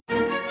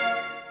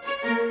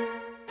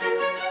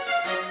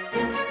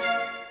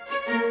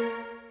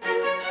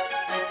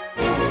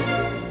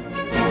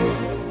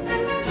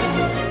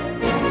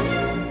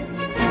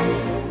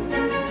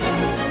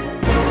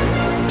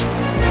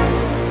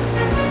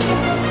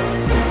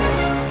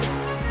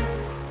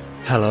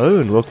Hello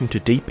and welcome to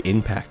Deep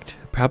Impact,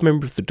 a proud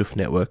member of the Duff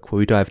Network where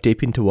we dive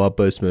deep into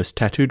Wildbow's most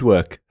tattooed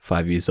work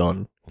 5 years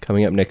on.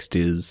 Coming up next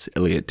is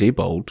Elliot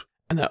Diebold.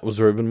 And that was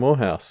Ruben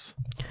Morehouse.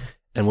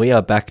 And we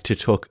are back to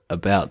talk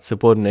about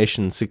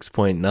Subordination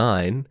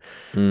 6.9.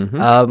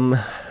 Mm-hmm.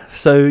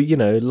 So,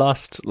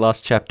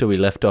 last chapter we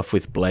left off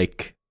with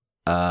Blake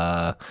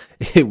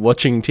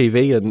watching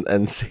TV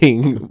and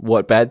seeing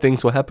what bad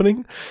things were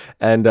happening.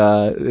 And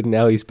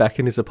now he's back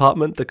in his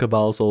apartment, the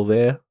Cabal's all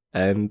there.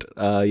 And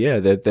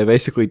they're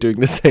basically doing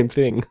the same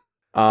thing.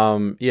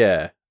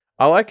 Yeah.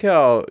 I like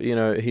how,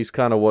 he's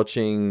kind of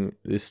watching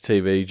this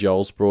TV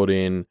Joel's brought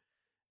in,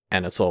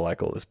 and it's all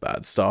like all this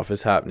bad stuff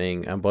is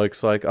happening, and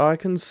Blake's like, I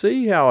can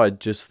see how I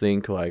just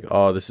think like,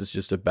 this is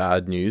just a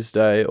bad news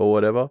day or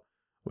whatever,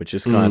 which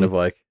is kind of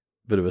like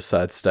a bit of a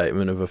sad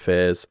statement of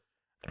affairs.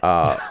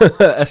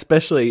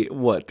 Especially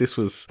this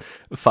was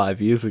 5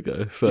 years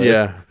ago, so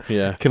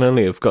yeah, can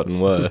only have gotten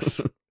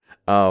worse.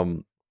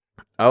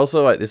 I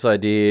also like this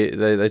idea,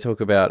 they talk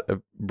about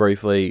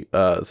briefly,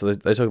 so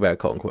they talk about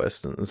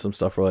Conquest and some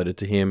stuff related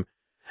to him,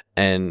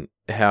 and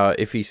how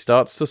if he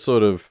starts to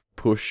sort of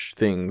push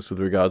things with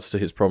regards to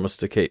his promise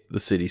to keep the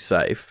city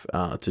safe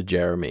to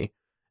Jeremy,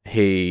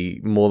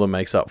 he more than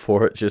makes up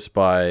for it just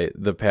by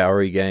the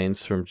power he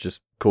gains from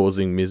just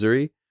causing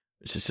misery.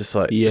 It's just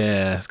like,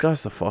 this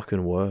guy's the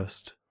fucking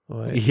worst.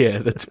 Like, yeah,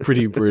 that's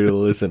pretty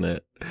brutal, isn't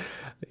it?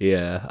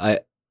 Yeah,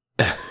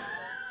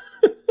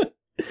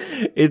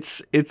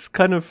 It's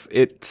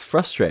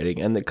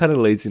frustrating, and it kind of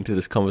leads into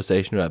this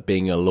conversation about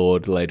being a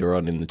lord later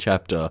on in the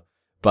chapter.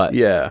 But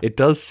yeah, it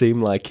does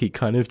seem like he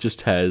kind of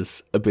just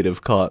has a bit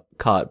of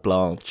carte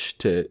blanche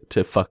to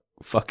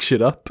fuck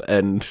shit up,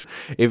 and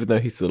even though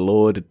he's the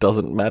lord, it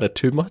doesn't matter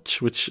too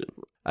much, which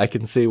I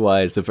can see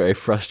why is a very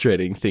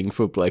frustrating thing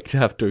for Blake to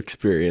have to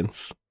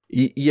experience.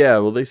 Yeah,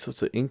 well, these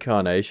sorts of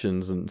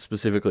incarnations, and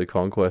specifically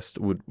Conquest,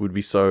 would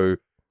be so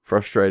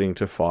frustrating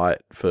to fight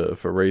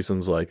for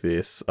reasons like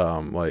this.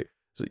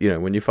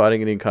 When you're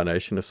fighting an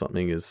incarnation of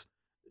something as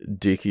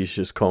dickish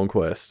as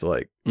Conquest,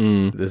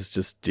 there's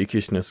just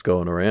dickishness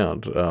going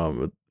around.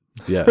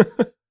 Yeah.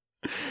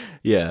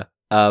 Yeah.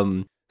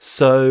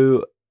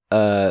 So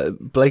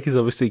Blake is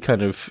obviously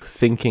kind of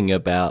thinking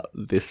about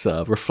this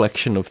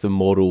reflection of the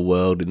mortal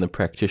world in the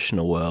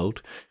practitioner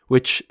world,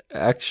 which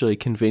actually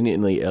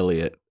conveniently,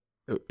 Elliot,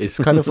 is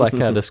kind of like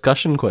our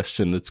discussion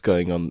question that's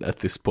going on at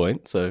this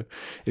point. So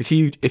if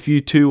you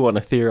too want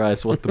to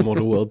theorize what the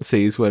mortal world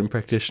sees when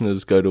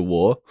practitioners go to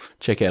war,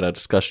 check out our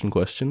discussion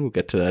question. We'll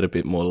get to that a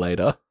bit more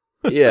later.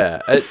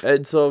 Yeah,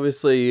 it's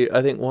obviously,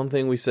 I think one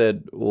thing we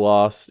said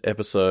last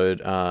episode,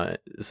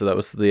 so that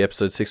was the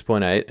episode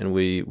 6.8, and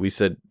we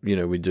said,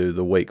 we do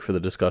the week for the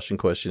discussion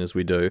question as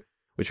we do,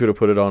 which would have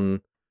put it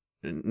on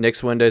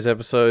next Wednesday's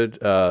episode,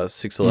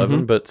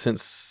 6/11, but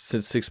since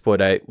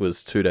 6.8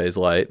 was 2 days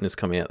late and it's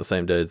coming out the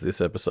same day as this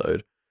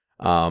episode,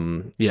 I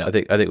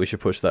think we should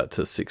push that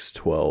to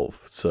 6/12.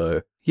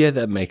 So yeah,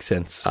 that makes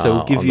sense. So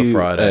we'll give you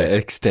an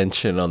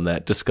extension on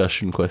that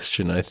discussion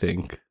question, I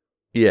think.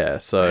 Yeah,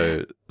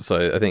 so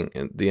I think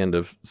at the end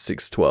of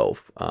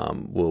 6/12,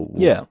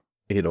 we'll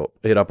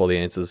hit up all the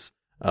answers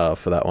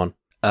for that one.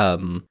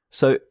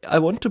 So I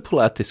want to pull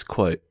out this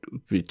quote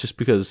just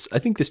because I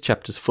think this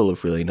chapter's full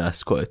of really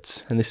nice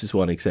quotes, and this is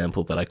one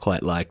example that I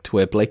quite liked,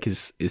 where Blake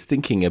is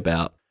thinking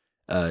about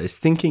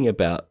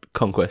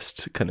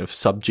Conquest kind of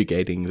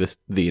subjugating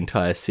the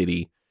entire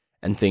city,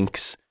 and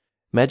thinks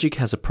magic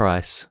has a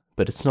price,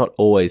 but it's not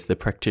always the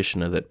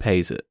practitioner that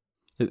pays it.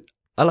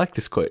 I like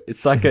this quote.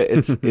 It's like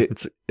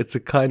it's a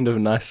kind of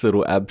nice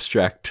little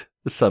abstract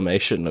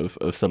summation of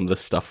some of the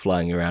stuff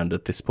flying around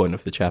at this point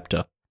of the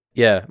chapter.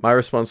 Yeah, my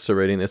response to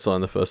reading this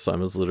line the first time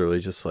was literally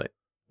just like,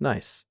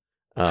 nice.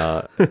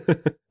 But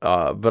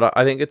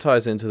I think it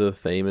ties into the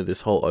theme of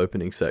this whole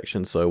opening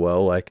section so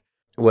well, like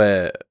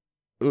where,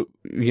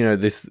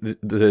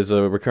 there's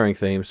a recurring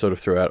theme sort of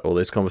throughout all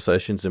these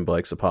conversations in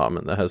Blake's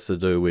apartment that has to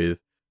do with,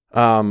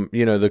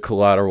 the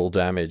collateral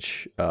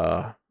damage,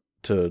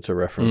 to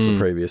reference the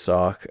previous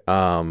arc,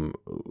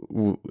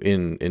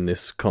 in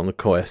this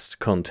Conquest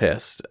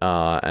contest,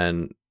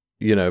 and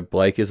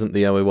Blake isn't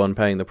the only one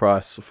paying the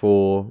price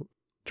for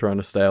trying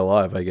to stay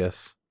alive, I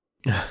guess.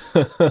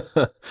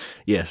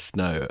 Yes,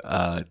 no.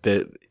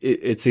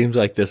 It seems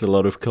like there's a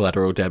lot of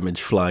collateral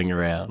damage flying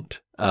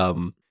around.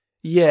 And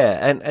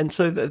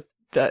so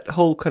that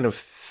whole kind of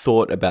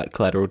thought about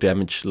collateral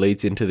damage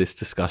leads into this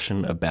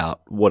discussion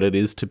about what it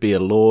is to be a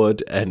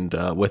lord and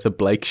whether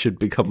Blake should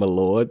become a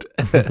lord.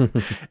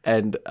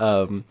 And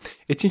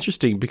it's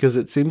interesting because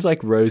it seems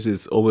like Rose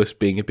is almost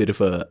being a bit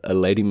of a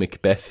Lady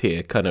Macbeth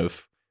here, kind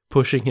of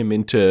pushing him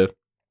into,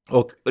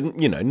 or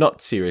not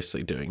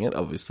seriously doing it,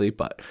 obviously,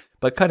 but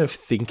kind of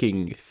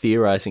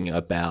theorizing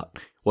about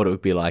what it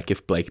would be like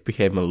if Blake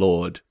became a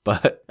lord.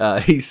 But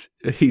he's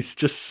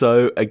just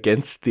so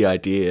against the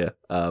idea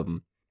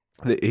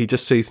that he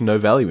just sees no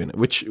value in it,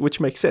 which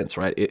makes sense,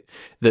 right?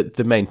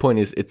 The main point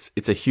is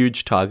it's a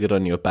huge target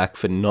on your back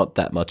for not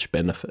that much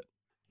benefit.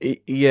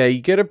 Yeah, you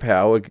get a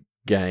power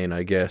gain,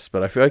 I guess,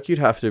 but I feel like you'd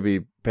have to be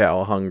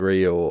power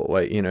hungry, or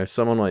like, you know,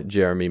 someone like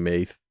Jeremy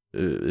Meath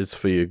is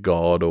for your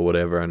god or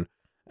whatever, and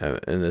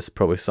there's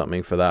probably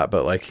something for that.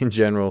 But like in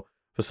general,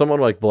 for someone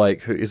like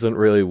Blake who isn't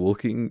really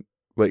looking,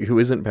 like who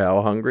isn't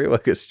power hungry,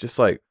 like it's just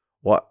like,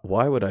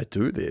 why would I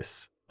do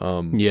this?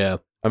 Yeah.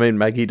 I mean,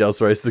 Maggie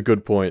does raise the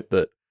good point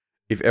that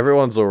if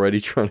everyone's already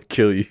trying to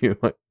kill you,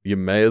 like, you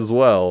may as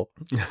well.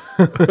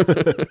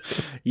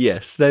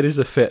 Yes, that is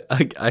a fair.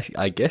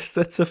 I guess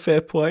that's a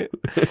fair point.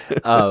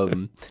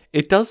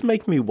 It does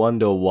make me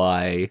wonder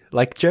why.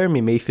 Like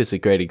Jeremy Meath is a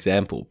great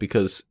example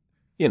because,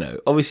 you know,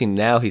 obviously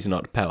now he's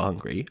not power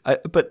hungry.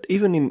 But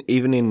even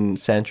in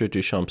Sandra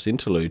Duchamp's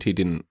interlude, he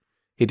didn't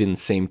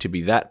seem to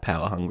be that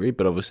power hungry.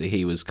 But obviously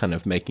he was kind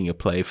of making a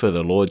play for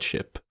the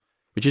lordship,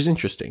 which is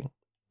interesting.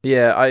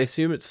 Yeah, I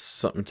assume it's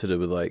something to do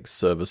with like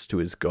service to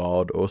his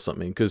god or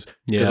something. Because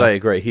Yeah. I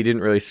agree, he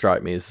didn't really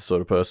strike me as the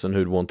sort of person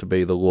who'd want to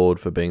be the Lord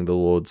for being the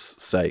Lord's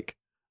sake.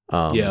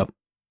 Yeah.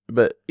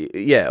 But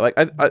yeah, like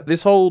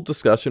this whole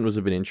discussion was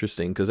a bit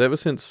interesting because ever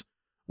since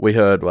we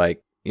heard,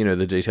 like, you know,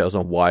 the details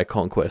on why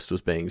Conquest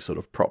was being sort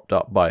of propped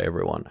up by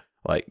everyone,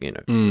 like, you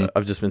know,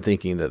 I've just been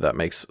thinking that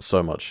makes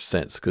so much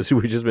sense because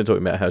we've just been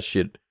talking about how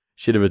shit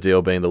of a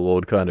deal being the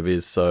Lord kind of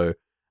is. So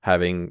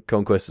having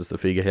Conquest as the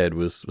figurehead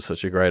was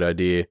such a great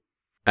idea.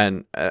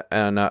 And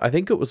I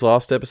think it was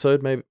last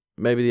episode,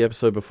 maybe the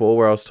episode before,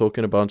 where I was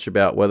talking a bunch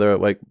about whether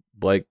like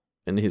Blake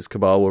and his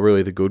cabal were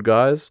really the good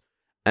guys.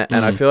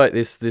 And I feel like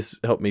this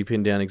helped me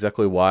pin down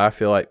exactly why I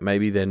feel like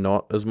maybe they're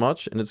not as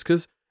much. And it's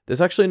because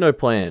there's actually no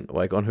plan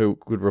like on who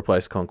could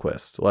replace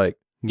Conquest. Like,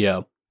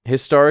 Yeah.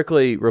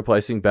 historically,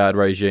 replacing bad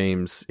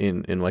regimes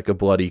in like a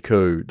bloody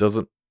coup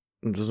doesn't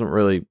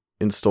really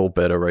install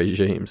better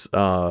regimes.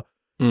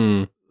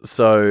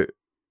 So,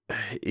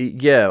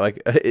 yeah,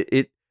 like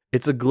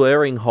it's a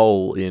glaring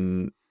hole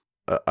in.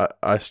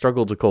 I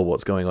struggle to call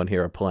what's going on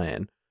here a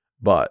plan,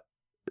 but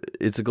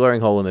it's a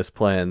glaring hole in this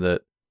plan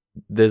that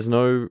there's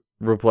no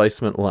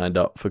replacement lined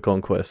up for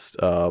Conquest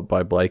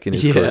by Blake and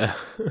his group.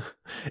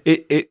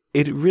 It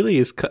really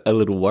is a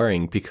little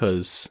worrying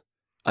because,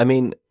 I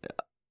mean,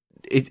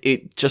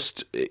 it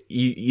just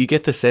you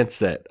get the sense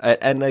that,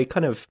 and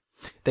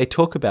they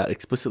talk about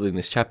explicitly in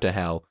this chapter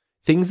how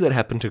things that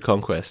happen to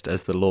Conquest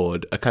as the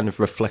Lord are kind of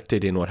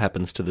reflected in what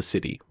happens to the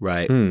city,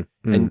 right?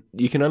 And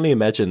you can only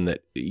imagine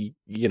that,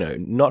 you know,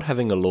 not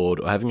having a Lord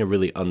or having a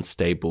really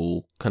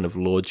unstable kind of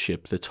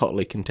lordship that's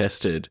hotly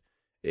contested,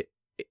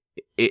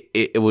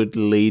 it would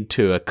lead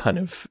to a kind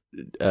of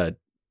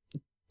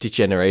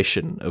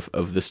degeneration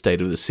of the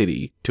state of the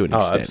city to an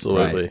extent.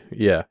 Absolutely, right?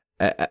 Yeah.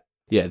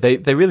 Yeah,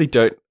 they really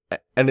don't,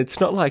 and it's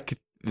not like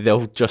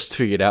they'll just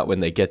figure it out when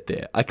they get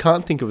there. I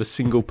can't think of a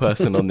single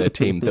person on their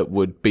team that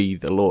would be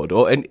the Lord,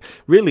 or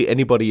really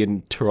anybody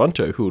in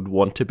Toronto who would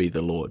want to be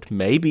the Lord.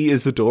 Maybe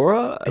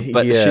Isadora,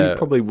 but she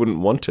probably wouldn't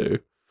want to.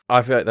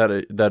 I feel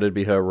like that'd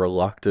be her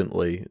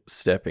reluctantly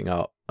stepping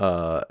up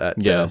at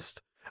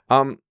best.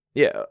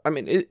 Yeah, I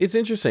mean, it's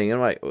interesting, and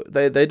like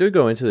they do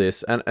go into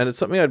this, and it's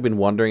something I'd been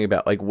wondering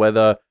about, like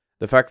whether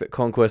the fact that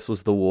Conquest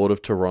was the Lord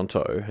of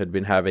Toronto had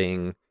been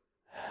having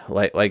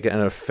like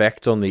an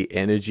effect on the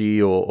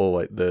energy or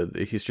like the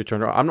history of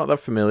Toronto. I'm not that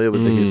familiar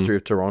with the history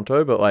of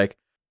Toronto, but like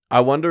I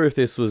wonder if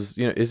this was,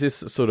 you know, is this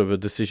sort of a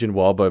decision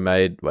Wildbow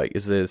made? Like,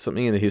 is there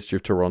something in the history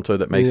of Toronto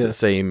that makes it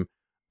seem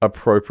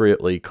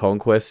appropriately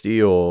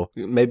conquesty, or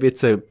maybe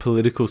it's a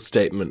political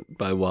statement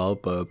by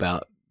Wildbow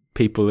about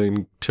people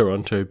in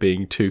Toronto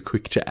being too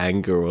quick to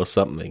anger or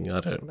something.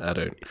 I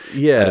don't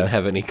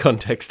have any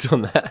context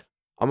on that.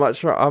 I might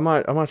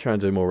try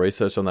and do more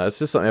research on that. It's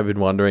just something I've been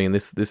wondering, and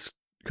this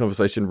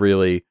conversation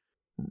really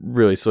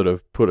sort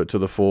of put it to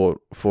the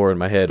fore in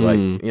my head. Like,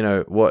 you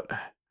know, what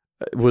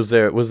was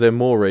there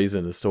more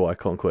reason as to why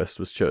Conquest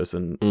was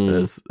chosen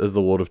as the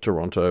Lord of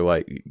Toronto?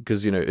 Like,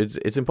 because, you know,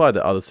 it's implied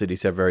that other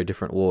cities have very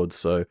different lords.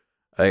 So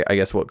I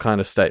guess what kind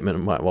of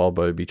statement might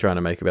Wildbow be trying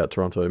to make about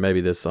Toronto? Maybe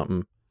there's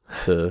something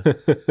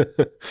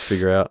to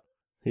figure out.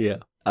 Yeah.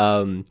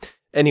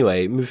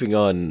 Anyway, moving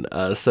on.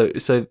 So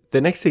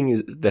the next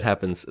thing that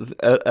happens,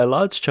 a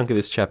large chunk of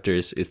this chapter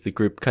is the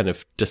group kind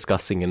of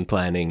discussing and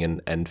planning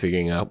and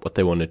figuring out what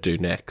they want to do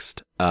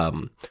next.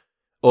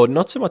 Or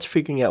not so much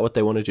figuring out what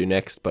they want to do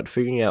next, but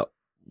figuring out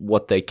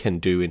what they can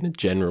do in a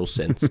general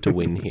sense to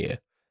win here.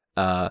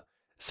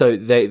 So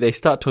they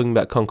start talking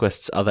about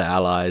Conquest's other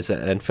allies,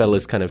 and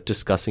Fella's kind of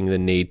discussing the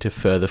need to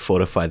further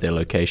fortify their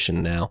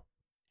location now.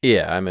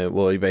 Yeah, I mean,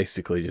 well, he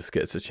basically just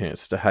gets a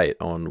chance to hate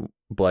on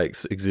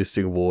Blake's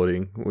existing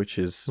warding, which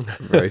is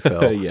very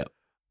fell. Yeah.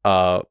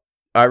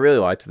 I really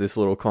liked this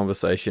little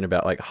conversation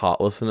about like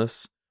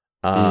heartlessness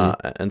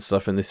and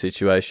stuff in this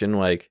situation.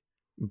 Like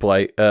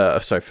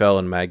Fel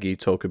and Maggie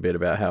talk a bit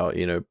about how,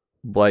 you know,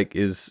 Blake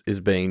is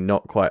being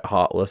not quite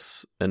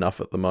heartless enough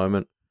at the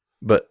moment,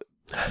 but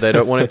they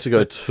don't want him to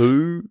go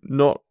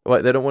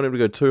they don't want him to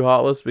go too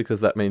heartless because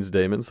that means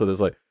demons. So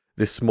there's like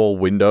this small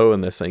window,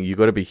 and they're saying you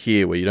got to be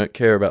here where you don't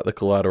care about the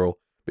collateral,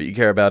 but you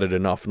care about it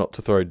enough not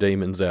to throw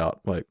demons out.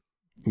 Like,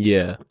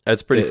 yeah,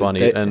 it's pretty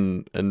funny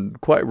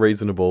and quite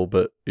reasonable,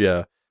 but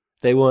yeah.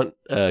 They want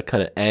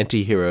kind of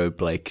anti-hero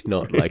Blake,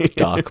 not like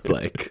dark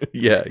Blake.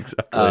 Yeah,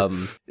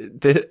 exactly.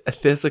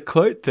 There's a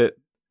quote that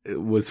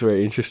was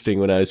very interesting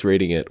when I was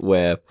reading it,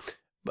 where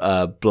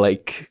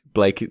Blake,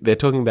 they're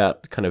talking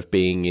about kind of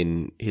being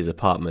in his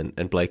apartment,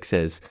 and Blake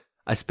says,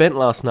 "I spent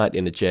last night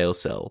in a jail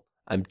cell.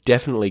 I'm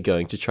definitely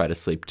going to try to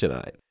sleep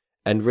tonight."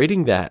 And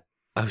reading that,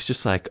 I was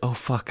just like, oh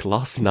fuck,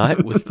 last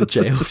night was the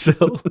jail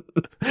cell.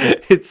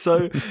 It's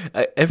so,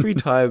 every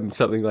time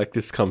something like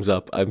this comes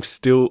up, I'm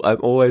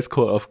always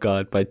caught off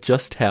guard by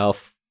just how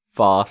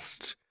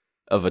fast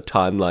of a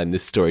timeline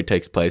this story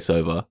takes place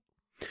over.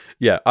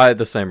 Yeah, I had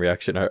the same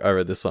reaction. I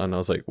read this line and I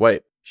was like,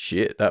 wait,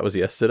 shit, that was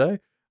yesterday?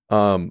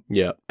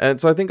 Yeah.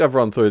 And so I think I've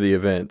run through the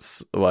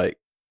events, like,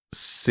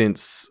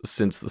 since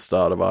the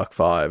start of Arc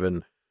 5,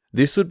 and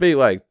this would be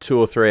like 2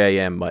 or 3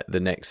 a.m. like the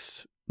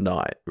next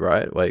night,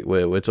 right? Like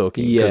we're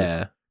talking,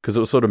 yeah, because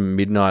it was sort of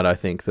midnight, I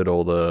think, that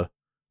all the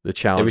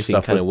challenge everything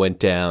stuff kind of went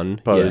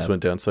down.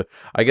 Went down. So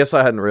I guess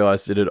I hadn't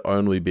realized it had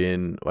only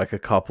been like a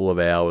couple of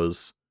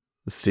hours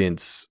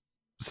since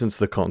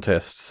the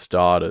contest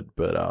started.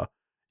 But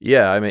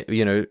yeah, I mean,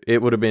 you know,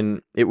 it would have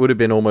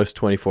been almost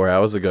 24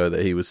 hours ago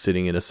that he was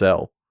sitting in a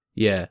cell.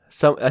 Yeah,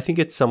 I think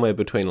it's somewhere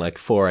between like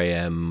 4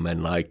 a.m.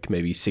 and like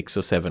maybe 6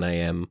 or 7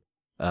 a.m.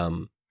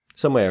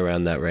 Somewhere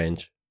around that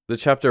range. The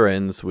chapter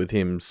ends with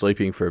him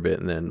sleeping for a bit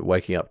and then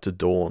waking up to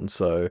dawn.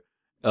 So,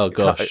 oh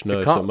gosh,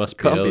 no, so it must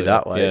be can't be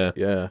that late. Yeah,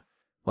 yeah.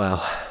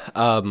 Wow.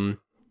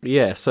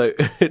 Yeah. So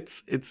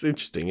it's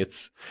interesting.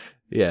 It's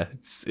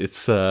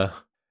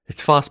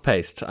fast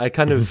paced. I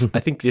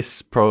think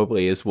this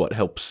probably is what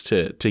helps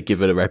to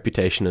give it a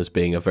reputation as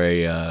being a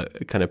very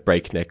kind of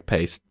breakneck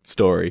paced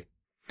story.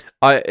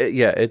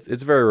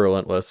 It's very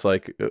relentless.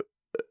 Like,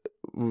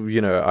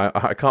 you know,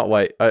 I can't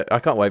wait. I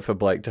can't wait for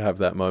Blake to have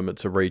that moment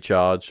to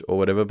recharge or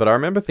whatever. But I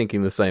remember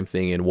thinking the same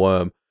thing in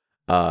Worm.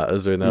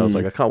 As doing that, I was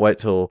like, I can't wait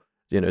till,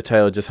 you know,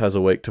 Taylor just has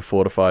a week to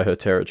fortify her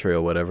territory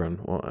or whatever. And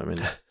well, I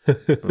mean,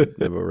 it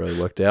never really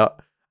worked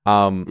out.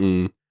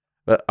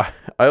 But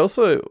I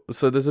also,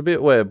 so there's a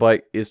bit where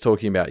Blake is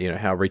talking about, you know,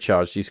 how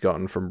recharged he's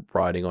gotten from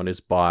riding on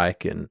his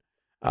bike and,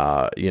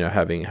 you know,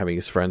 having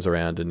his friends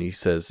around. And he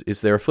says,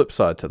 "Is there a flip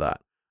side to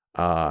that?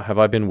 Have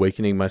I been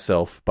weakening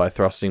myself by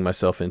thrusting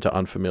myself into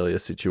unfamiliar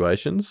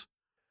situations?"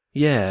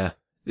 Yeah,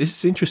 this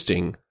is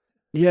interesting.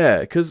 Yeah,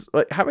 because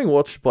like having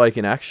watched Blake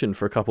in action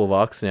for a couple of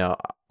arcs now,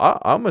 I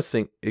almost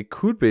think it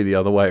could be the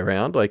other way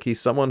around. Like he's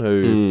someone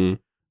who,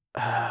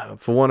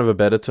 for want of a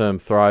better term,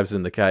 thrives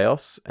in the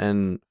chaos,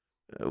 and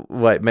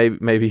like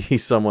maybe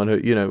he's someone who,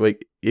 you know,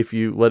 like if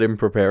you let him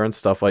prepare and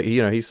stuff, like,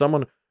 you know, he's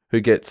someone who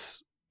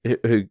gets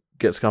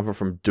comfort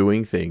from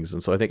doing things,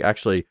 and so I think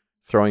actually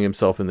throwing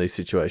himself in these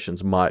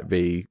situations might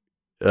be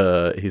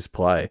his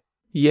play.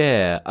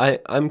 Yeah,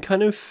 I'm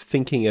kind of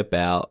thinking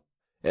about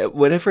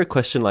whenever a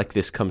question like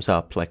this comes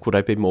up, like would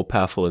I be more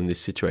powerful in this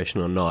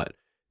situation or not?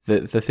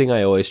 The thing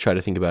I always try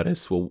to think about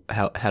is, well,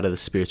 how do the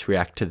spirits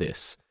react to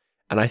this?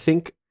 And I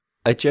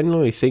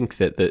genuinely think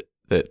that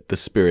the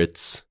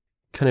spirits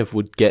kind of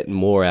would get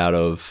more out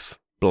of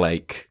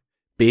Blake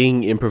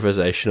being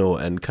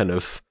improvisational and kind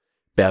of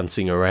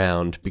bouncing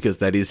around, because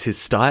that is his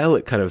style.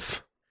 It kind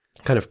of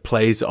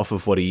plays off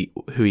of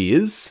who he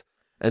is.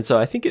 And so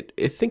I think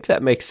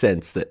that makes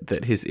sense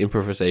that his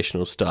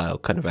improvisational style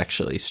kind of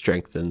actually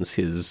strengthens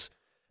his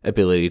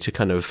ability to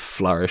kind of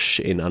flourish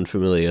in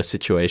unfamiliar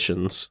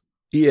situations.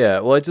 Yeah,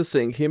 well, I just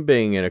think him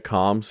being in a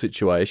calm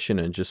situation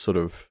and just sort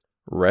of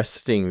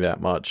resting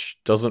that much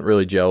doesn't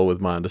really gel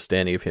with my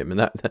understanding of him,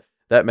 and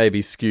that may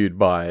be skewed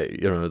by,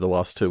 you know, the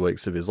last 2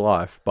 weeks of his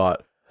life,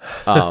 but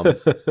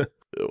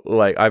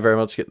like I very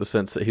much get the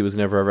sense that he was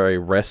never a very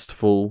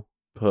restful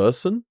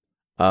person.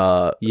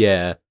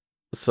 Yeah.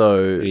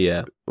 So,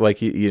 yeah, like,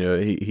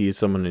 he is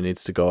someone who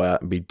needs to go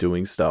out and be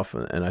doing stuff.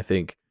 And I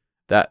think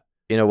that,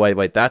 in a way,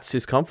 like, that's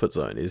his comfort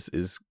zone,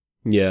 is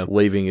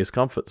leaving his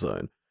comfort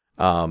zone.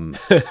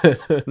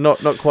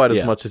 Not quite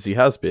as much as he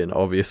has been,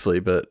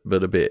 obviously, but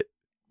a bit.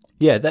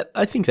 Yeah,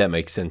 I think that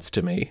makes sense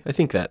to me. I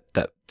think that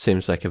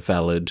seems like a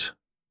valid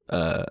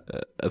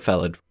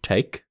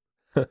take.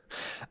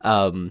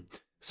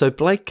 So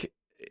Blake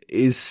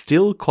is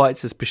still quite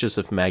suspicious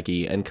of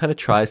Maggie and kind of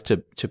tries to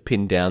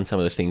pin down some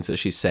of the things that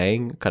she's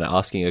saying, kind of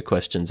asking her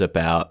questions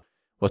about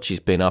what she's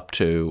been up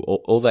to,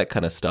 all that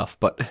kind of stuff.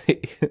 But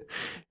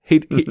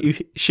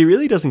she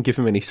really doesn't give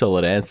him any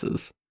solid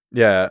answers.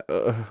 Yeah,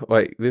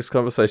 like this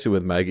conversation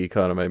with Maggie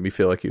kind of made me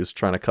feel like he was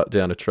trying to cut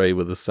down a tree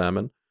with a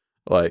salmon.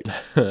 Like,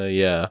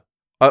 yeah.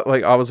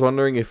 I was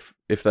wondering if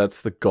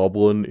that's the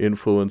goblin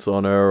influence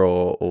on her,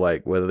 or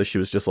like whether she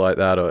was just like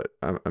that, or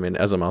I mean,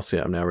 as I'm asking,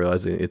 I'm now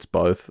realizing it's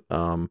both.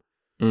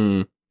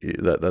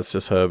 That's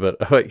just her,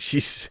 but like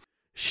she's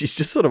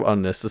just sort of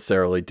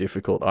unnecessarily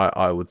difficult.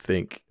 I would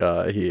think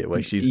here,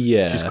 like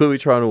she's clearly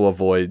trying to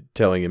avoid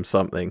telling him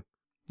something.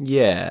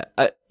 Yeah,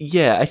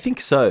 I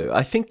think so.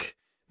 I think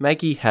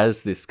Maggie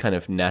has this kind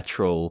of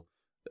natural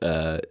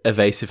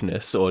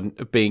evasiveness, or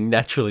being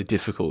naturally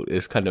difficult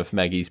is kind of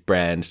Maggie's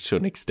brand to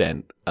an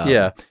extent.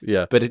 Yeah.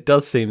 But it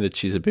does seem that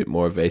she's a bit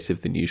more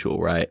evasive than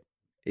usual, right?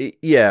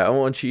 Yeah,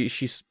 and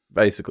she's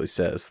basically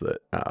says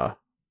that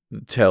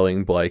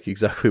telling Blake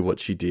exactly what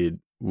she did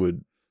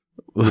would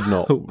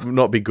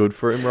not be good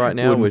for him right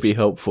now. Wouldn't be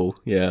helpful,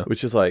 yeah.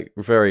 Which is like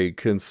very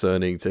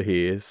concerning to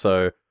hear.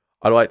 So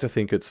I'd like to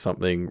think it's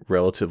something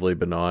relatively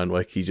benign,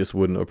 like he just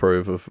wouldn't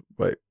approve of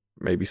like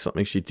maybe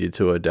something she did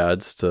to her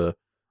dads to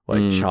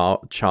like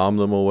charm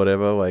them or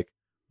whatever. Like,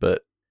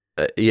 but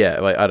yeah,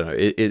 like I don't know,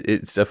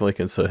 it's definitely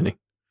concerning.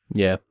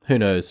 Yeah, who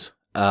knows?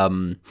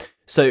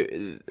 So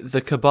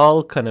the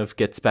Cabal kind of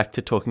gets back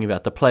to talking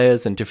about the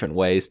players and different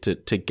ways to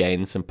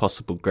gain some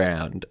possible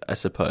ground, I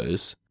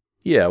suppose.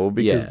 Yeah, well,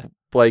 because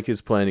Blake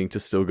is planning to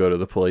still go to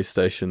the police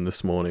station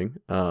this morning,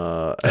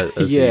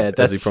 as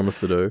he promised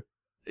to do.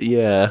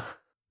 Yeah.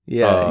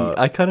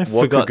 I kind of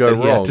forgot that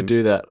he had to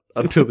do that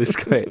until this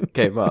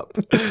came up.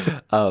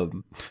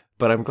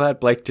 But I'm glad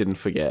Blake didn't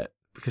forget,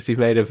 because he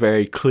made a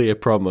very clear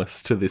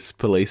promise to this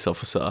police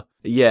officer.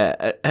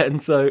 Yeah,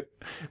 and so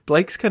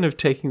Blake's kind of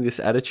taking this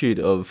attitude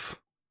of,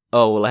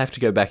 oh, well, I have to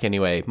go back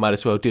anyway. Might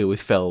as well deal with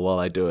Fel while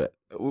I do it.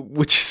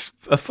 Which is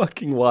a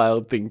fucking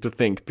wild thing to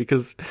think,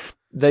 because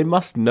they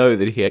must know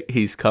that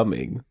he's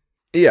coming.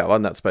 Yeah, well,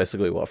 and that's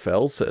basically what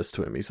Fel says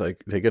to him. He's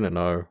like, they're going to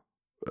know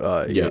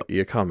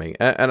you're coming.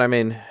 And I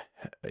mean,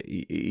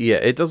 yeah,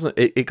 it doesn't...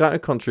 It kind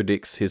of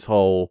contradicts his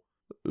whole,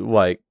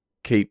 like,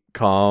 keep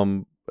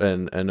calm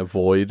and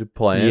avoid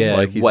plan. Yeah,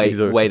 like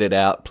wait it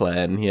out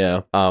plan,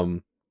 yeah.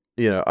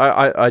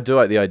 I do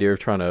like the idea of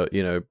trying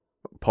to,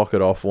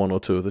 pocket off one or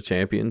two of the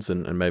champions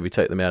and maybe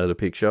take them out of the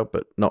picture,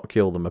 but not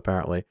kill them,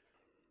 apparently.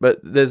 But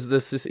there's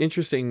this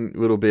interesting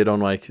little bit on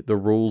like the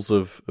rules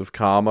of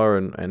karma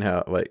and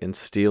how like in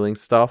stealing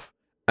stuff.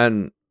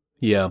 And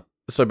yeah.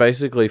 So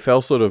basically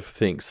Fel sort of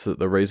thinks that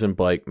the reason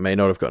Blake may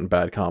not have gotten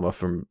bad karma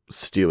from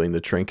stealing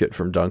the trinket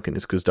from Duncan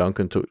is because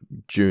Duncan took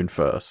June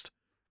first.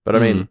 But I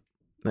mean,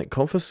 like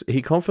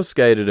he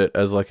confiscated it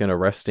as like an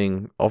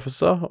arresting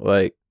officer.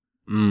 Like,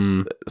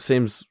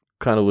 seems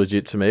kind of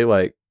legit to me.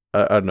 Like,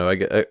 I don't know.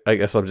 I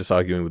guess I'm just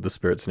arguing with the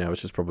spirits now,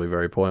 which is probably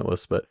very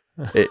pointless. But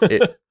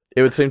it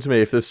would seem to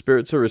me if the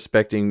spirits are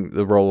respecting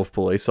the role of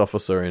police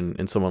officer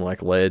in someone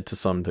like Laird to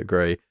some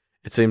degree,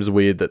 it seems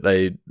weird that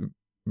they'd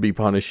be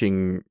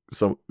punishing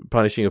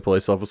a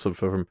police officer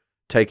from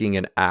taking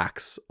an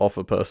axe off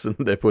a person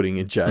they're putting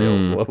in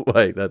jail.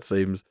 Like that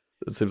seems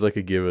like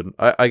a given.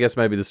 I guess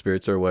maybe the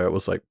spirits are aware it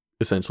was like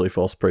essentially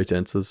false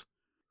pretenses.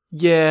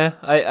 Yeah,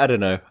 I don't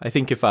know. I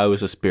think if I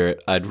was a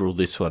spirit, I'd rule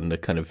this one the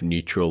kind of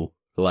neutral.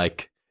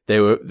 Like they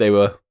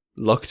were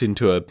locked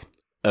into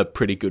a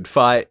pretty good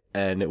fight,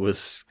 and it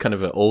was kind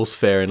of an all's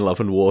fair in love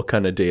and war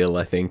kind of deal,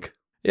 I think.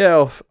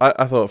 Yeah,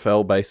 I thought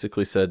Fel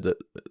basically said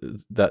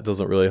that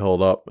doesn't really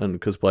hold up, and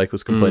because Blake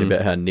was complaining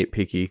about how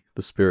nitpicky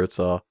the spirits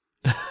are.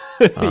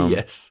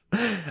 Yes.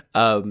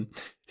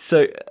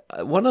 So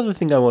one other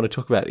thing I want to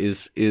talk about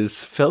is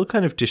Fel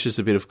kind of dishes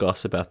a bit of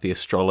goss about the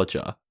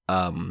astrologer.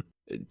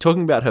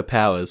 Talking about her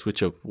powers,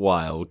 which are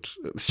wild.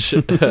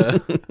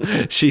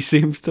 She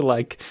seems to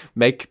like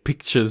make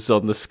pictures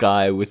on the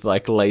sky with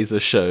like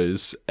laser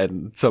shows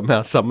and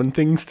somehow summon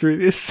things through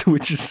this,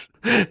 which is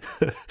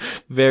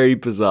very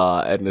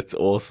bizarre, and it's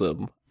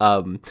awesome.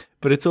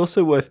 But it's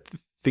also worth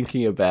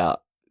thinking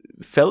about.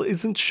 Fel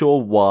isn't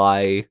sure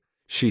why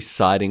she's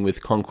siding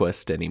with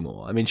Conquest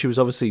anymore. I mean, she was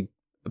obviously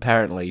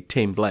apparently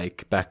Team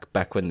Blake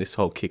back when this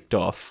whole kicked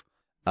off.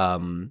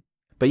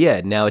 But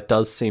yeah, now it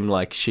does seem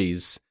like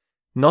she's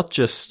not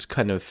just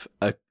kind of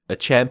a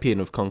champion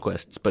of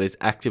conquests, but is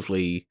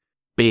actively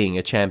being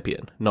a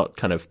champion, not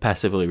kind of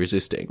passively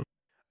resisting.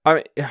 I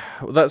mean,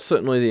 that's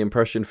certainly the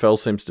impression Fel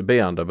seems to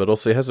be under, but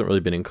also he hasn't really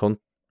been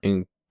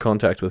in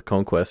contact with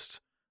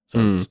Conquest. So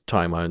I'm just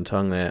tying my own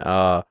tongue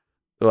there.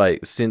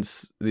 Like,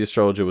 since the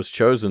astrologer was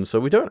chosen, so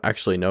we don't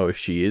actually know if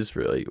she is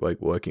really, like,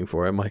 working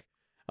for him. Like,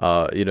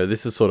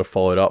 this is sort of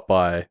followed up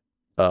by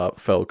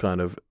Fel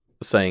kind of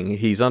saying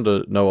he's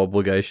under no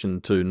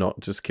obligation to not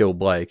just kill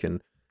Blake,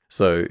 and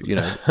so,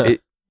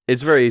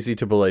 it's very easy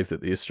to believe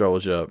that the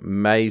astrologer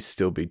may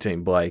still be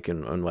Team Blake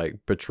and like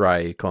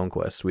betray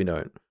Conquest. We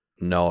don't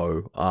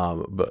know.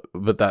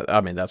 But that,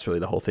 I mean, that's really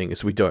the whole thing,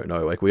 is we don't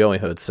know. Like, we only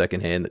heard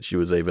secondhand that she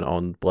was even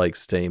on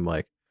Blake's team.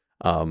 Like,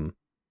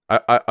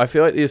 I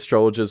feel like the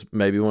astrologer's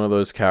maybe one of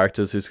those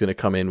characters who's going to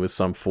come in with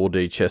some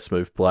 4D chess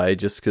move play,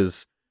 just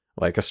because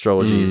like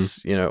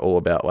astrology's, all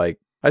about like,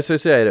 I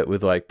associate it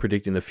with like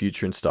predicting the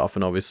future and stuff.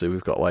 And obviously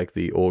we've got like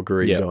the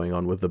augury going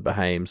on with the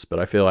Behames, but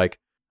I feel like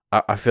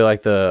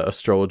the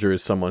astrologer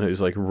is someone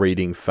who's like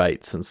reading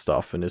fates and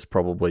stuff and is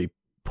probably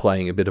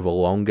playing a bit of a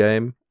long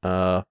game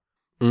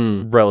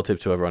relative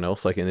to everyone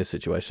else. Like in this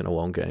situation, a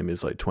long game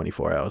is like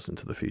 24 hours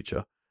into the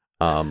future.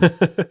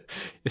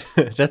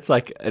 That's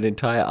like an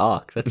entire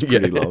arc. That's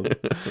pretty long.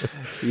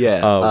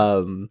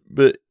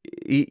 But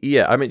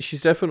yeah, I mean,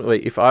 she's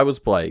definitely, if I was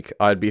Blake,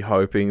 I'd be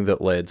hoping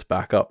that Laird's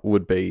backup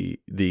would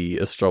be the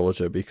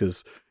astrologer,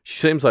 because she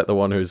seems like the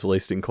one who's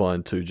least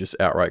inclined to just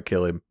outright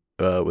kill him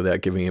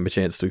without giving him a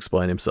chance to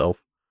explain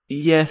himself.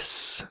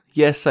 Yes,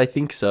 I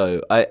think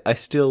so. I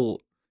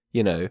still,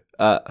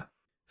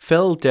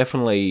 Fel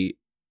definitely,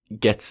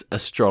 gets a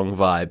strong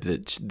vibe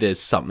that there's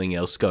something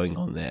else going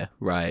on there,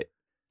 right?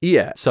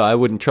 Yeah. So I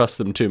wouldn't trust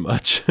them too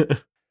much.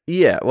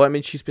 Yeah, well, I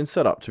mean, she's been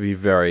set up to be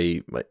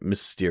very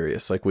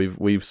mysterious. Like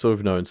we've sort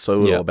of known so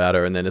little about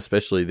her, and then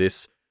especially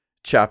this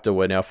chapter,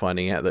 we're now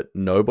finding out that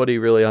nobody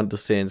really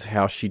understands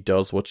how she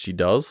does what she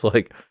does.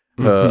 Like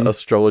her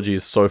astrology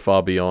is so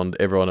far beyond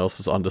everyone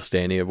else's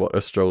understanding of what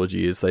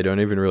astrology is. They don't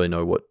even really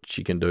know what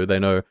she can do. They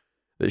know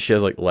that she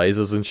has like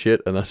lasers and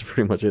shit, and that's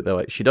pretty much it. They're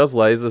like, she does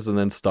lasers, and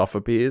then stuff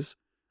appears.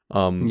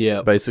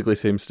 Basically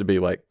seems to be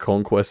like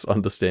Conquest's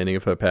understanding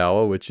of her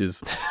power, which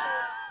is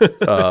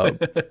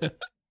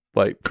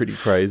like pretty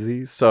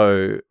crazy.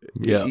 So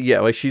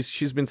like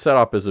she's been set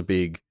up as a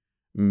big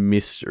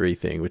mystery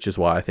thing, which is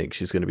why I think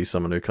she's going to be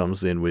someone who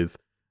comes in with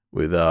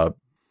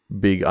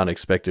big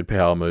unexpected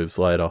power moves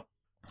later.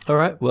 All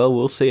right, well,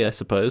 we'll see, I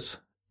suppose.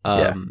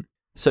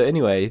 So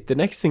anyway, the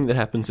next thing that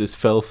happens is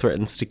Fel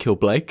threatens to kill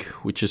Blake,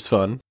 which is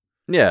fun.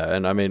 Yeah,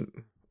 and I mean,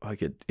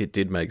 like it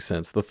did make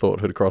sense. The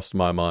thought had crossed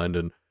my mind,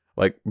 and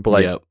like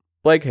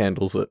Blake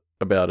handles it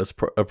about as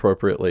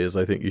appropriately as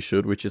I think you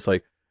should, which is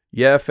like,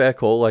 yeah, fair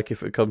call. Like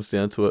if it comes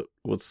down to it,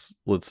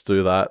 let's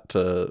do that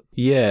to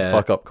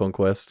fuck up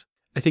Conquest.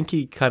 I think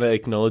he kind of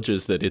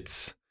acknowledges that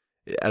it's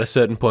at a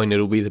certain point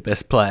it'll be the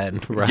best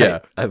plan, right? Yeah,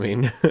 I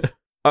mean,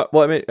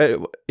 well, I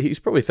mean, he's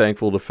probably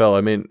thankful to Fel.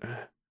 I mean,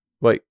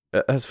 like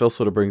as Fel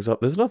sort of brings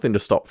up, there's nothing to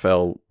stop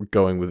Fel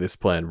going with this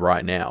plan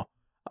right now.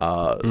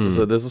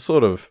 So there's a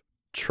sort of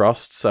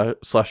trust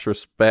 /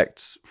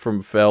 respect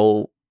from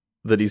Fel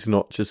that he's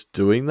not just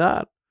doing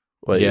that.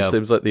 Like, it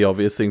seems like the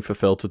obvious thing for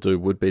Fel to do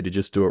would be to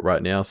just do it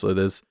right now. So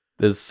there's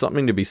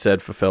something to be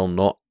said for Fel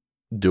not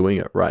doing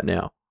it right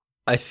now.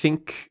 I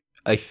think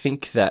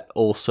that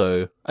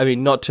also, I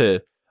mean, not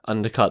to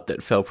undercut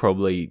that Fel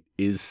probably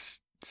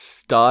is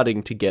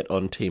starting to get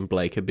on Team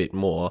Blake a bit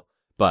more,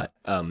 but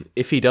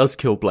if he does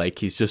kill Blake,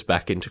 he's just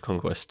back into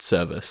Conquest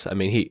service. I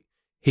mean,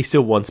 he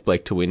still wants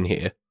Blake to win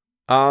here.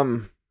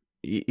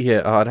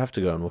 Yeah, I'd have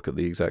to go and look at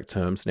the exact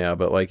terms now,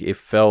 but like if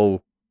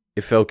Fel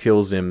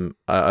kills him,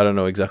 I don't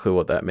know exactly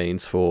what that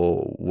means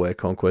for where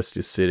Conquest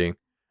is sitting.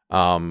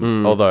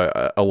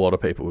 Although a lot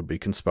of people would be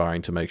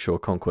conspiring to make sure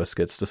Conquest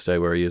gets to stay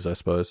where he is, I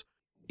suppose.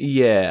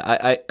 Yeah,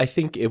 I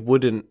think it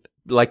wouldn't,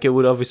 like, it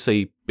would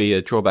obviously be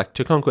a drawback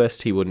to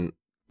Conquest. He wouldn't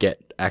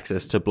get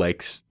access to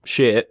Blake's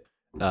shit,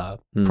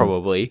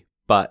 probably,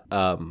 but,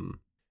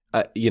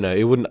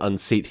 it wouldn't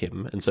unseat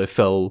him, and so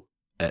Fel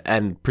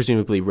and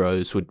presumably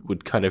Rose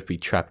would kind of be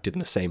trapped in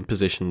the same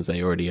positions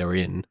they already are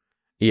in.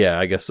 Yeah,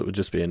 I guess it would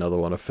just be another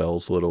one of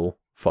Fel's little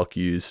fuck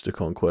yous to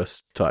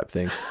Conquest type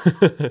thing.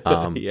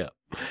 Yeah.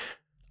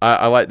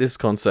 I like this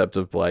concept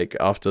of Blake,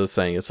 after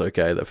saying it's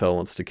okay that Fel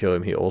wants to kill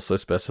him, he also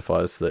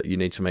specifies that you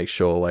need to make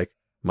sure, like,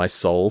 my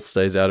soul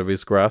stays out of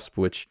his grasp,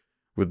 which,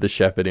 with the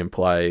Shepherd in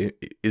play,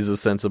 is a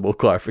sensible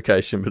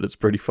clarification, but it's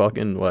pretty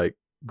fucking, like,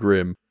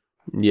 grim.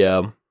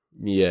 Yeah,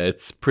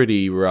 it's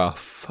pretty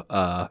rough.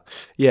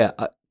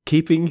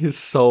 Keeping his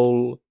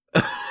soul...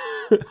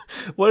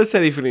 What does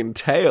that even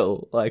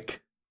entail?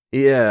 Like...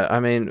 Yeah, I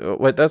mean,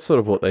 that's sort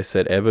of what they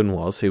said Evan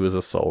was. He was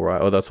a soul,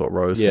 right? Or that's what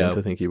Rose seemed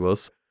to think he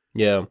was.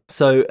 Yeah.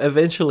 So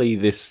eventually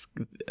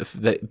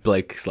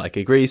Blake like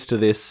agrees to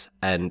this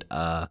and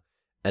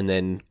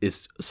then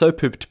is so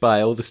pooped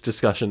by all this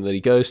discussion that he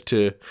goes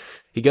to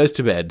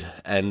bed,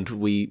 and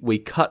we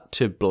cut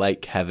to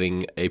Blake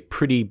having a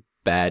pretty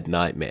bad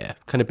nightmare,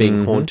 kind of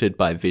being haunted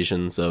by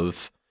visions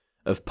of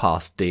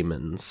past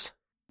demons.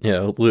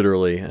 Yeah,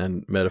 literally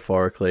and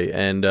metaphorically.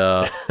 And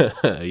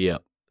yeah.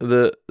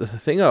 The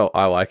thing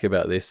I like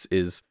about this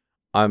is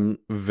I'm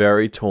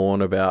very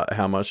torn about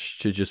how much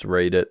to just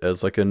read it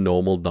as like a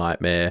normal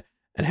nightmare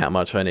and how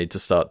much I need to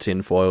start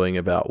tinfoiling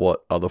about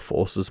what other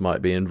forces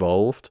might be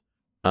involved.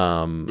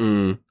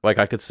 Like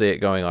I could see it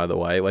going either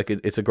way. Like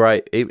it's a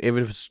great,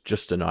 even if it's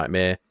just a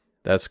nightmare,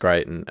 that's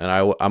great. And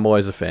I'm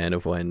always a fan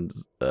of when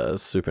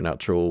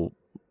supernatural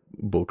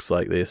books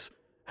like this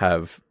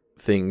have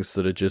things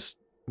that are just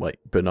like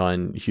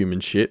benign human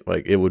shit.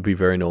 Like it would be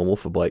very normal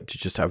for Blake to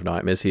just have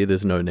nightmares here.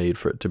 There's no need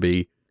for it to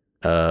be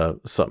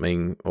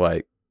something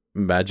like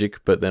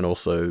magic, but then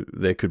also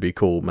there could be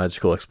cool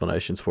magical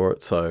explanations for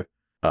it. So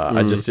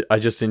I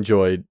just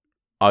enjoyed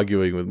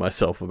arguing with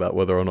myself about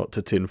whether or not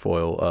to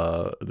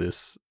tinfoil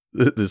this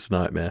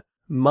nightmare.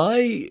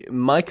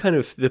 My kind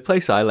of the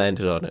place I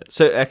landed on it.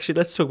 So actually,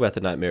 let's talk about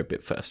the nightmare a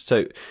bit first.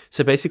 So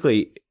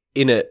basically,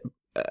 in it.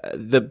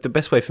 The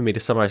best way for me to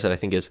summarize that, I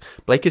think, is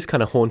Blake is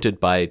kind of haunted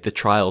by the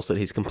trials that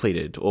he's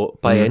completed or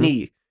by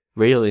any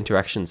real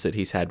interactions that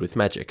he's had with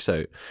magic.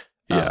 So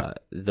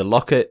the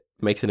locket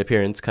makes an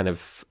appearance kind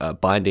of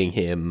binding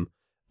him.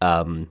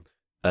 The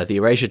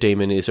erasure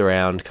demon is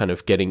around kind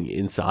of getting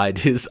inside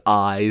his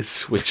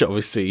eyes, which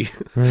obviously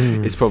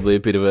is probably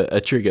a bit of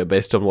a trigger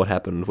based on what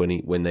happened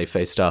when they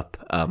faced up.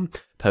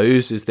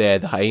 Pose is there,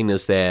 the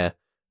hyena's there,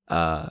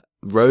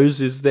 Rose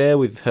is there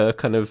with her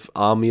kind of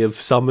army of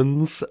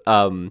summons,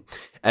 to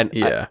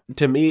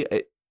me,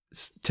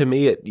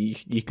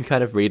 you can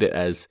kind of read it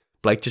as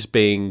Blake just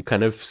being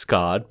kind of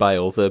scarred by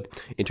all the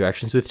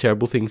interactions with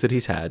terrible things that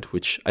he's had,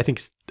 which I think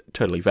is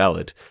totally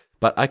valid.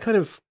 But I kind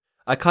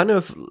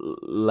of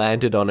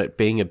landed on it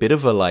being a bit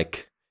of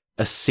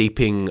a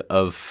seeping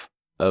of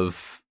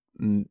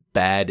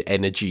bad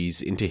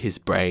energies into his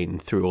brain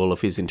through all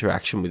of his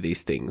interaction with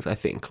these things. I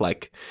think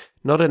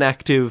not an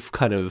active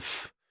kind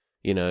of,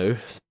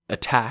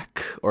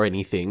 attack or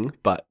anything,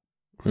 but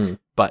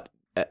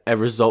a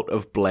result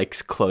of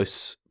Blake's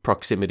close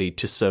proximity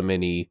to so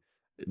many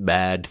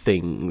bad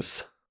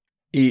things.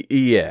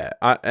 Yeah,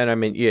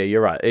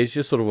 you're right. It's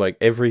just sort of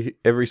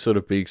every sort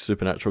of big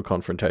supernatural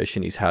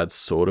confrontation he's had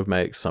sort of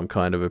makes some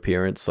kind of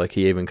appearance. Like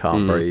he even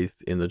can't breathe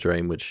in the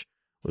dream, which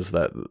was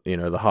that,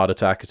 the heart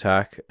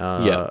attack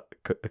a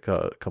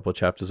couple of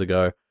chapters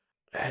ago.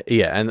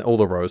 Yeah, and all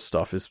the Rose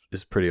stuff is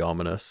pretty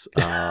ominous.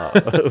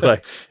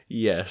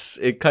 Yes,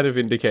 it kind of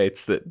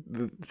indicates that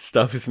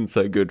stuff isn't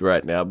so good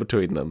right now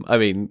between them. I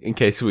mean, in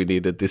case we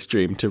needed this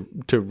dream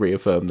to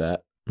reaffirm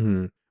that.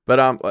 But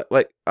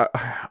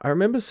I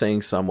remember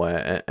seeing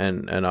somewhere,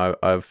 and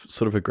I've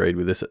sort of agreed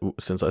with this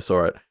since I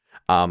saw it.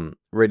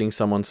 Reading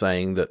someone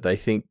saying that they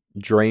think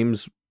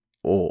dreams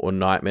or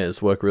nightmares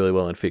work really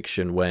well in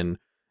fiction when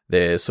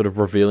they're sort of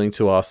revealing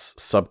to us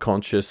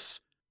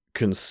subconscious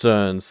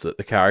concerns that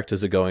the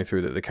characters are going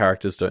through that the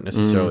characters don't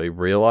necessarily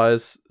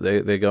realize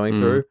they're going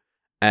through.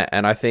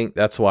 And I think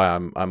that's why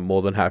I'm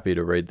more than happy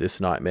to read this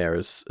nightmare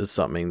as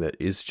something that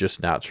is just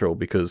natural,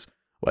 because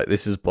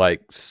this is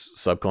Blake's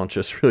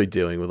subconscious really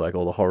dealing with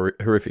all the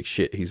horrific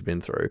shit he's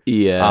been through.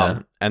 Yeah.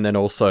 And then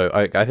also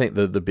I think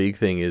the big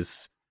thing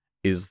is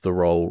the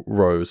role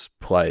Rose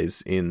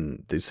plays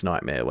in this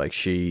nightmare. What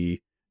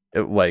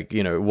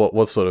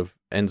sort of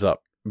ends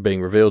up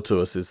being revealed to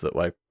us is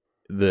that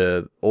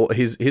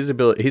his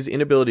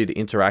inability to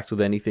interact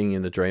with anything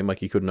in the dream,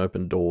 he couldn't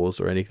open doors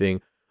or anything,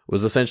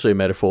 was essentially a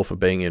metaphor for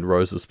being in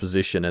Rose's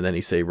position, and then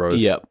you see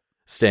Rose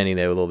standing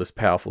there with all this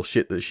powerful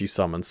shit that she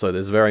summons. So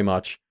there's very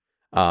much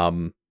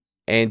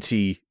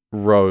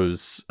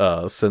anti-Rose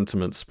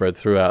sentiment spread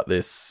throughout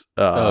this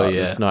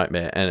this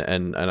nightmare,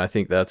 and I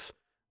think that's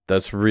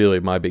really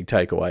my big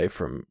takeaway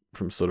from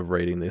sort of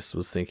reading this,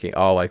 was thinking,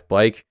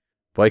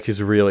 Blake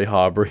is really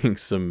harboring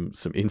some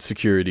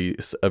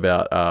insecurities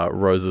about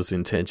Rose's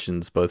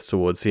intentions, both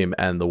towards him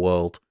and the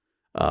world.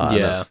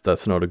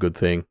 That's not a good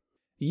thing.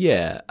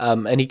 Yeah,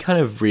 and he kind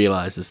of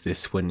realizes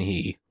this when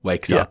he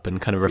wakes up and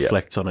kind of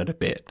reflects on it a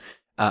bit.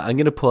 I'm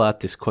going to pull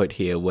out this quote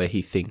here where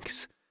he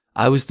thinks,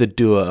 "I was the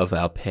doer of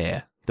our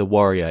pair, the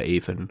warrior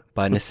even,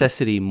 by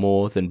necessity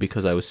more than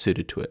because I was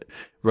suited to it.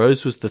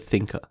 Rose was the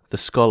thinker, the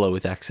scholar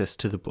with access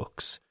to the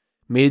books.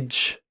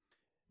 Midge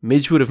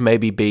would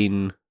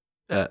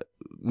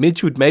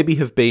maybe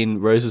have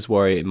been Rose's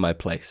warrior in my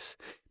place,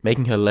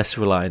 making her less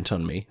reliant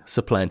on me,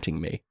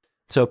 supplanting me."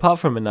 So apart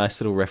from a nice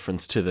little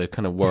reference to the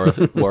kind of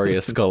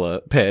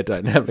warrior-scholar pair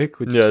dynamic,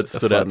 which it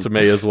stood out to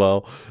me as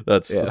well.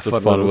 That's a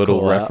fun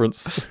little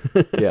reference.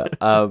 Yeah.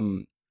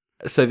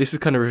 So this is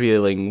kind of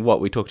revealing what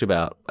we talked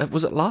about.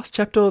 Was it last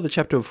chapter or the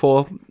chapter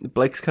before?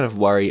 Blake's kind of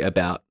worry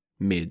about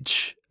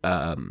Midge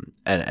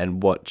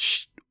and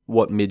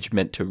what Midge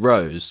meant to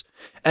Rose.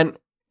 And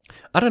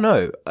I don't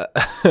know.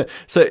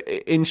 So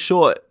in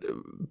short,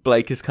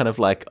 Blake is kind of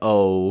like,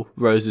 oh,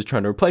 Rose is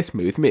trying to replace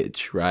me with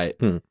Midge, right?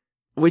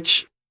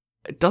 Which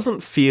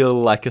doesn't feel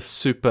like a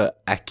super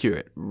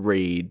accurate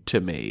read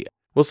to me.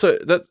 Well, so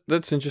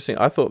that's interesting.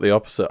 I thought the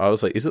opposite. I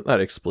was like, isn't that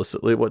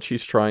explicitly what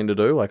she's trying to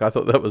do? I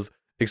thought that was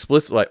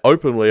explicit,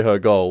 openly her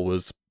goal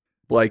was,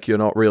 Blake, you're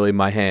not really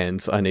my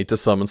hands. I need to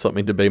summon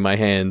something to be my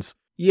hands.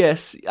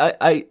 Yes,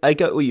 I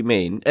get what you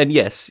mean. And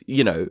yes,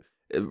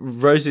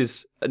 Rose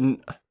is...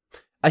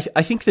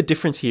 I think the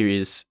difference here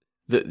is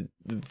the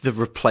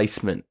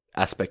replacement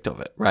aspect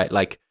of it,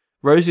 right?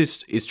 Rose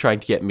is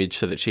trying to get Midge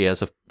so that she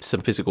has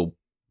some physical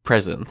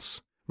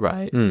presence,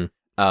 right?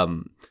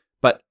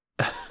 But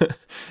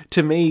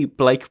to me,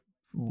 Blake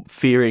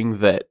fearing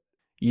that,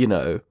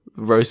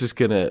 Rose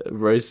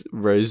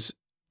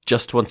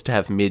just wants to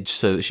have Midge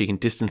so that she can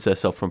distance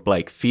herself from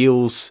Blake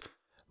feels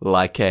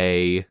like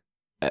an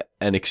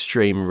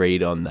extreme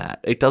read on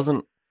that. I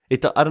don't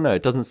know,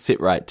 it doesn't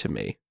sit right to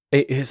me.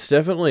 It's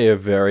definitely a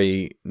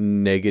very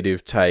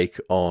negative take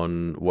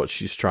on what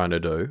she's trying to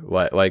do.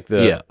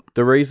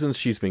 The reasons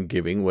she's been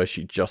giving, where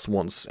she just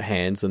wants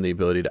hands and the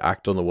ability to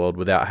act on the world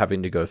without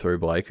having to go through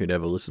Blake, who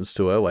never listens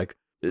to her.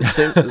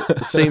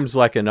 It seems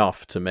like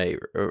enough to me,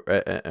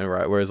 and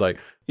right. Whereas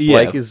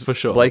Blake is for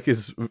sure. Blake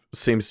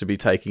seems to be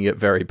taking it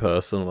very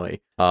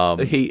personally.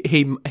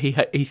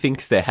 He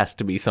thinks there has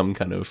to be some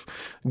kind of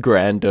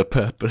grander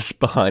purpose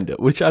behind it,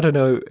 which I don't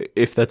know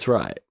if that's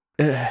right.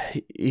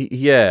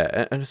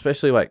 Yeah, and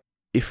especially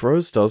if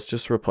Rose does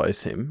just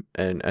replace him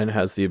and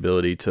has the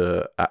ability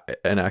to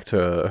enact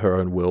her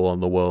own will on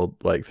the world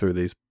through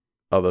these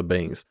other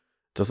beings,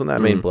 doesn't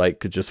that mean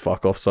Blake could just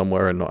fuck off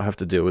somewhere and not have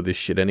to deal with this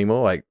shit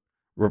anymore?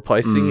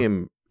 Replacing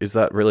him, is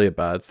that really a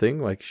bad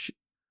thing?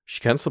 She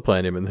can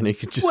supplant him and then he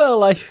could just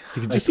I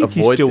think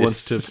he still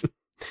wants to.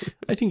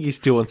 I think he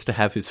still wants to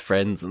have his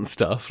friends and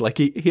stuff.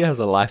 He has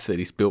a life that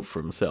he's built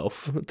for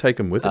himself. Take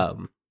him with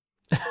him.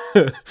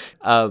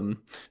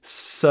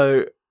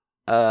 So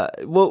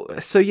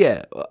So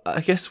yeah,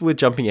 I guess we're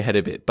jumping ahead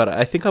a bit, but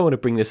I think I want to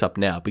bring this up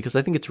now because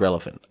I think it's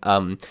relevant.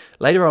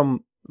 Later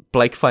on,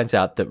 Blake finds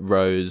out that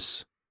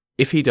Rose,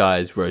 if he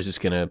dies, Rose is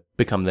going to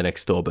become the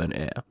next Thorburn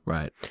heir,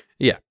 right?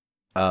 Yeah.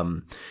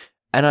 And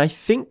I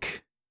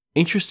think,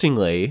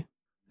 interestingly,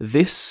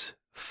 this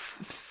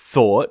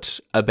thought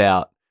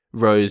about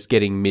Rose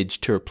getting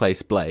Midge to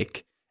replace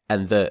Blake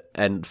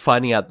and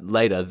finding out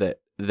later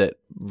that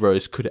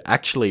Rose could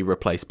actually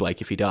replace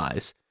Blake if he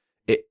dies,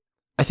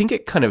 I think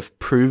it kind of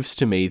proves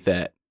to me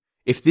that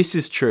if this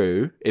is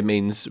true, it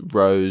means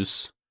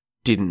Rose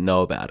didn't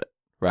know about it,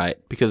 right?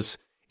 Because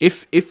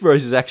if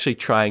Rose is actually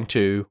trying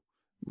to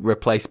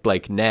replace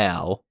Blake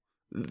now,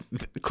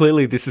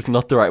 clearly this is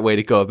not the right way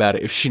to go about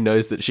it if she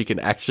knows that she can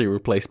actually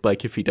replace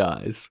Blake if he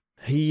dies.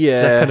 Yeah.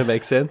 Does that kind of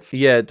make sense?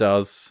 Yeah, it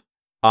does.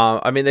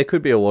 I mean, there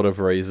could be a lot of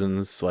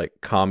reasons, like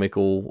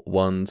karmical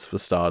ones for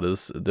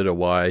starters, that are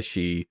why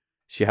she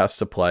has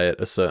to play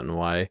it a certain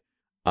way.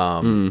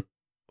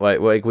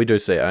 Like we do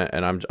see,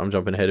 and I'm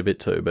jumping ahead a bit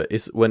too, but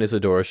when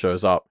Isadora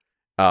shows up,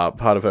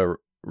 part of her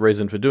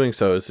reason for doing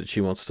so is that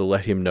she wants to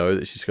let him know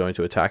that she's going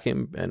to attack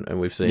him, and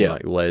we've seen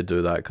like Leia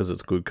do that because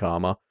it's good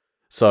karma.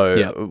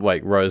 So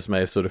like Rose may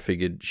have sort of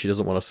figured she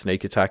doesn't want to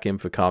sneak attack him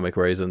for karmic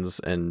reasons,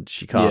 and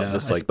she can't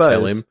just like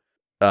tell him.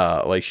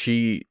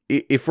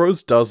 If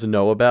Rose does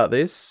know about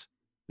this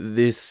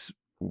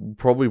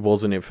probably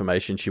wasn't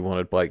information she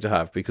wanted Blake to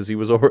have, because he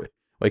was already.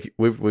 Like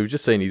we've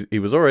just seen, he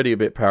was already a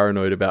bit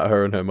paranoid about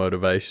her and her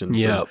motivations.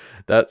 Yeah,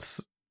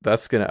 that's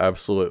going to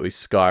absolutely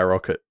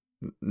skyrocket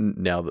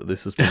now that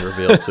this has been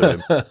revealed to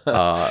him.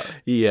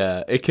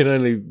 Yeah, it can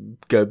only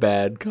go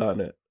bad,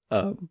 can't it?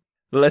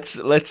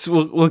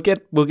 We'll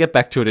get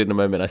back to it in a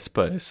moment, I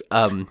suppose.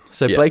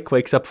 Blake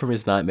wakes up from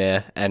his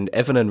nightmare, and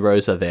Evan and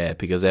Rose are there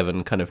because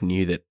Evan kind of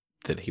knew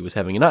that he was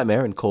having a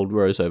nightmare and called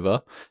Rose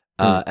over.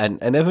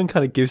 And Evan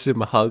kind of gives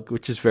him a hug,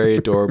 which is very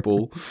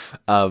adorable.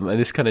 And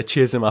this kind of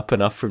cheers him up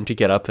enough for him to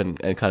get up and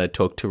kind of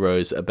talk to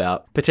Rose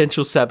about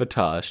potential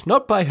sabotage.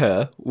 Not by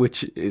her,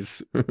 which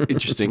is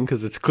interesting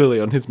because it's clearly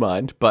on his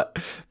mind, but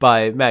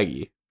by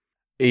Maggie.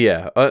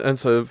 Yeah, and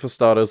so for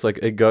starters, like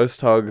a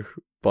ghost hug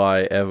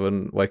by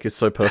Evan, like is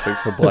so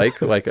perfect for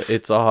Blake. Like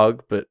it's a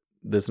hug, but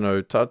there's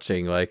no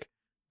touching. Like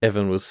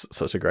Evan was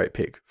such a great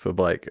pick for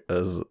Blake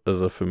as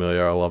a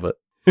familiar. I love it.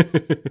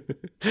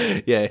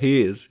 Yeah,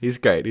 he is. He's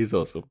great. He's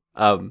awesome.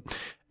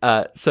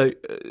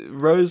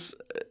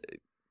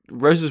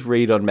 Rose's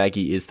read on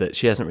Maggie is that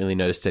she hasn't really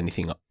noticed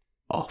anything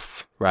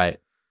off, right?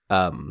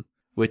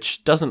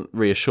 Which doesn't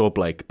reassure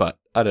Blake, but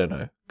I don't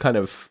know. Kind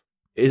of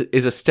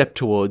is a step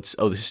towards,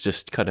 this is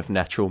just kind of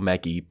natural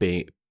Maggie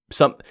being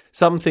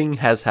something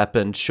has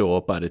happened,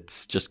 sure, but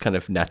it's just kind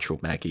of natural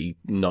Maggie,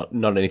 not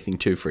anything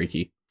too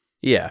freaky.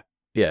 Yeah,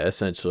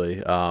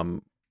 essentially.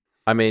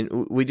 I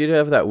mean, we did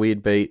have that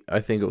weird beat, I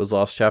think it was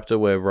last chapter,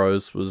 where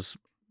Rose was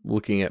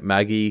looking at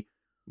Maggie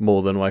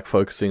more than like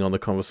focusing on the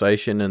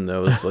conversation, and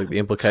there was like the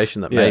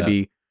implication that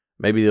maybe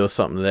there was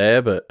something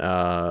there, but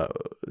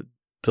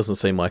doesn't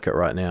seem like it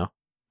right now.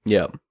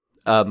 Yeah.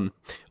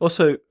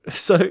 Also,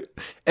 so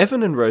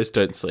Evan and Rose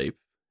don't sleep.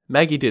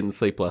 Maggie didn't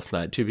sleep last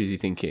night, too busy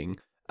thinking.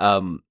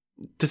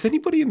 Does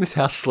anybody in this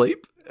house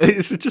sleep?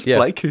 Is it just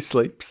Blake who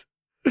sleeps?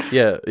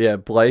 Yeah,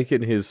 Blake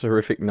and his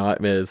horrific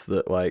nightmares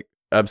that like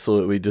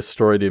absolutely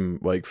destroyed him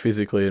like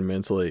physically and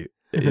mentally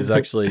is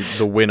actually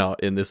the winner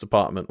in this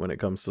apartment when it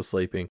comes to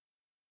sleeping.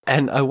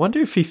 And I wonder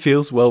if he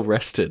feels well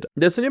rested.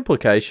 There's an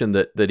implication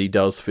that he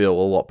does feel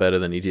a lot better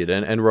than he did,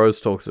 and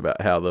Rose talks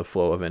about how the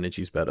flow of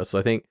energy is better. So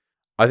I think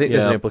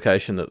there's an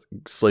implication that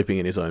sleeping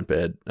in his own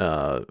bed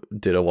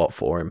did a lot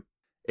for him.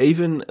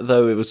 Even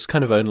though it was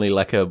kind of only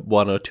like a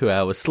 1 or 2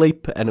 hour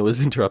sleep, and it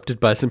was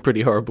interrupted by some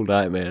pretty horrible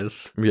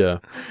nightmares. Yeah.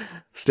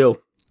 Still,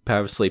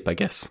 power of sleep, I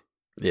guess.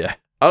 Yeah.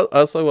 I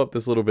also love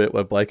this little bit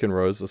where Blake and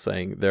Rose are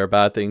saying there are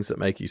bad things that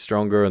make you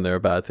stronger and there are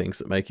bad things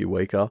that make you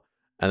weaker.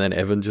 And then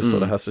Evan just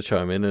sort of has to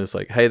chime in and it's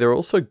like, hey, there are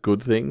also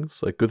good things.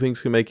 Like, good things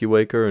can make you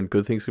weaker and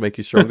good things can make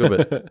you stronger.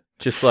 But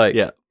just like,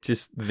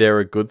 just there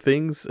are good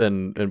things.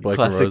 And Blake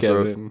Classic and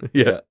Rose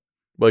Evan.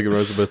 Blake and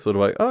Rose are both sort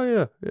of like, oh,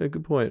 yeah,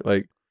 good point.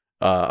 Like,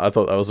 I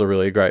thought that was a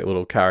really great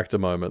little character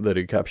moment that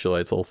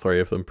encapsulates all three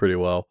of them pretty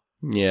well.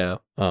 Yeah.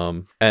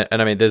 And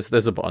I mean,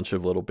 there's a bunch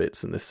of little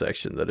bits in this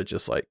section that are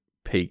just like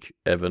peak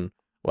Evan.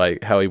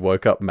 Like how he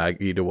woke up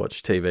Maggie to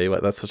watch TV.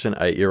 Like that's such an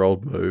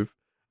 8-year-old move.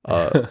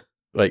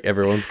 Like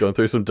everyone's going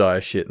through some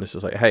dire shit and it's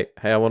just like, hey,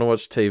 I want to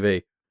watch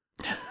TV.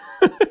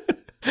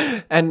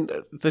 And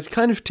the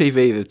kind of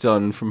TV that's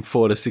on from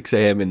 4 to 6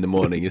 a.m. in the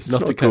morning is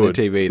not the kind of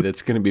TV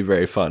that's going to be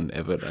very fun,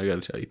 Evan, I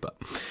got to tell you. But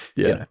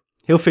yeah,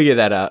 he'll figure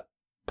that out.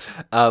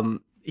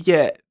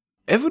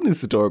 Evan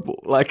is adorable.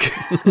 Like,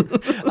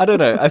 I don't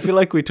know. I feel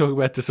like we talk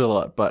about this a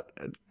lot, but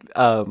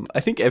I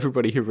think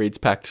everybody who reads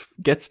Pact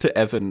gets to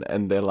Evan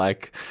and they're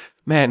like,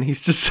 man,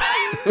 he's just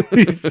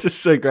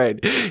so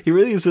great. He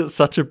really is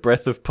such a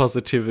breath of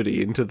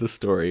positivity into the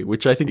story,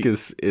 which I think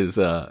is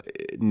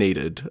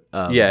needed.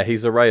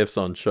 He's a ray of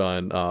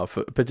sunshine.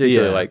 For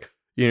particularly like,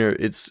 you know,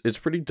 it's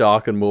pretty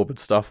dark and morbid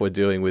stuff we're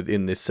dealing with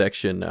in this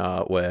section,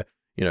 where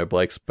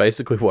Blake's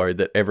basically worried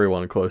that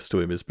everyone close to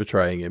him is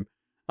betraying him.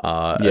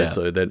 And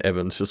so then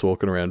Evan's just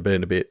walking around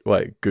being a bit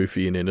like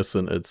goofy and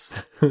innocent.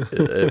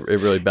 It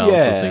really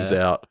balances things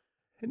out.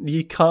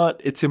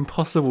 It's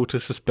impossible to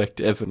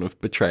suspect Evan of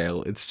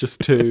betrayal. It's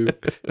just too,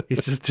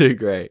 he's just too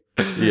great.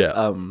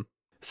 Yeah.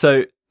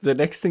 So the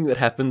next thing that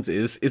happens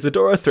is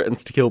Isadora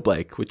threatens to kill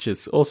Blake, which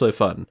is also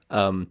fun.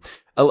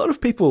 A lot of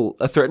people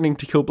are threatening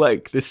to kill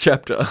Blake this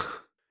chapter.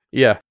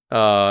 Yeah.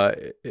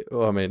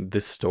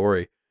 This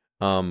story.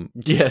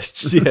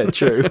 Yes, yeah,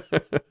 true.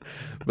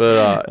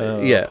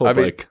 But poor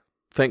Blake.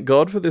 Thank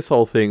God for this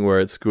whole thing where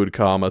it's good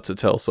karma to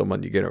tell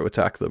someone you're going to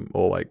attack them,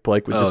 or like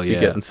Blake would just be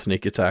getting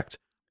sneak attacked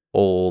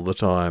all the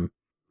time.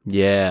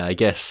 Yeah, I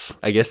guess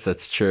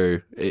that's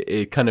true.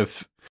 It kind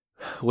of,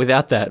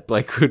 without that,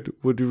 Blake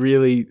would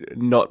really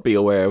not be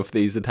aware of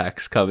these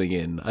attacks coming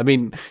in. I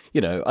mean,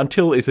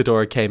 until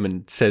Isadora came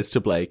and says to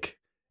Blake,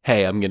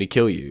 "Hey, I'm going to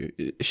kill you,"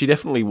 she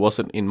definitely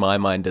wasn't in my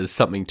mind as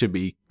something to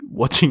be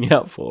watching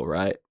out for,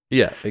 right?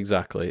 Yeah,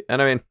 exactly.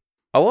 And I mean,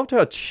 I loved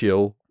how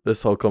chill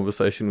this whole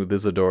conversation with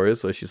Isadora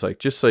is, where she's like,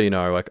 "Just so you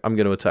know, like, I'm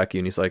going to attack you."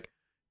 And he's like,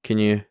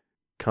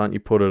 can't you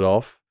put it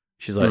off?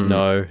 She's like,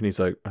 "No." And he's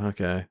like,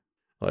 "Okay."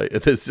 Like,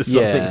 there's just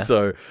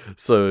something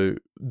so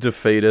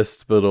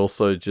defeatist, but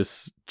also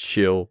just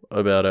chill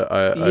about it.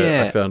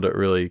 I found it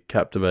really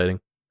captivating.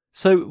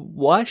 So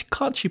why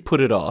can't she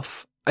put it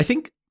off? I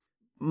think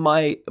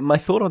my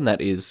thought on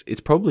that is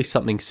it's probably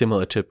something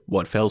similar to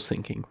what Fel's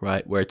thinking,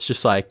 right? Where it's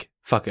just like,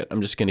 fuck it,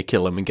 I'm just going to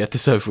kill him and get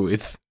this over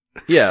with.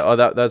 Yeah,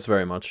 that's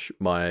very much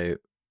my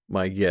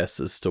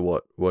guess as to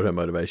what her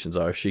motivations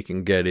are. If she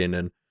can get in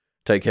and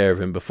take care of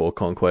him before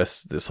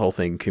Conquest, this whole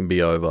thing can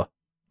be over.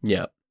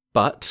 Yeah,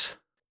 but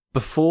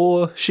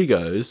before she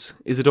goes,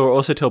 Isadora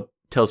also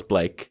tells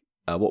Blake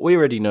what we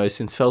already know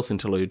since Fel's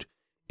interlude: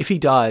 if he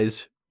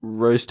dies,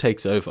 Rose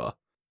takes over.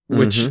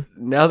 Which,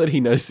 now that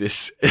he knows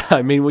this,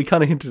 I mean, we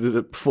kind of hinted at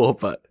it before,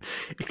 but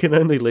it can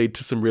only lead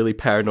to some really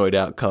paranoid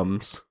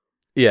outcomes.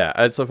 Yeah,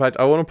 it's a fact.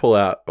 I want to pull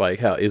out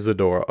like how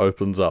Isadora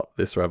opens up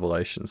this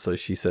revelation. So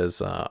she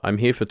says, "I'm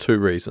here for two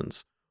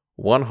reasons.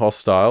 One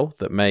hostile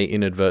that may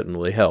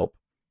inadvertently help,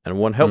 and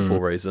one helpful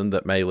reason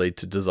that may lead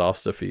to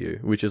disaster for you."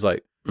 Which is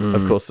like,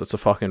 of course, it's a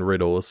fucking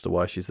riddle as to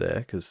why she's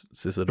there, because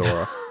it's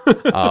Isadora.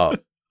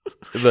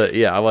 But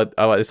yeah, I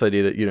like this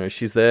idea that,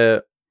 she's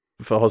there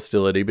for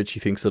hostility, but she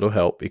thinks it'll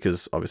help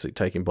because obviously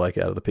taking Blake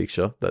out of the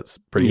picture, that's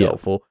pretty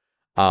helpful.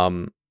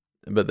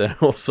 But then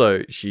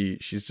also she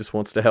just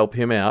wants to help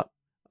him out.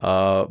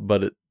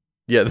 But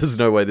there's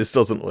no way this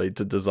doesn't lead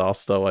to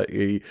disaster. Like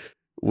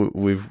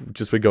we've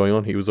just been going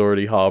on. He was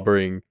already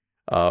harboring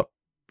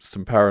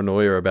some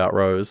paranoia about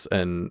Rose,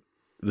 and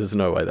there's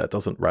no way that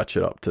doesn't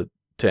ratchet up to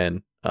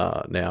 10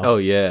 now. Oh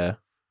yeah.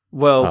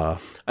 Well,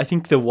 I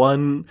think the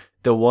one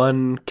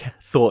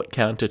thought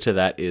counter to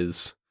that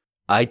is,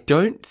 I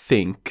don't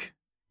think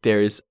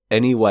there is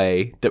any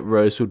way that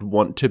Rose would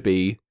want to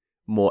be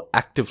more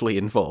actively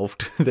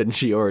involved than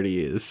she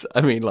already is.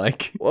 I mean,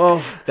 like,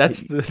 well,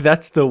 that's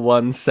the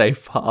one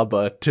safe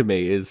harbor to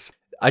me, is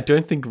I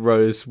don't think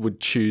Rose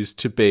would choose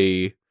to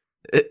be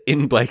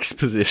in Blake's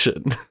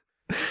position.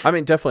 I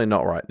mean, definitely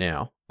not right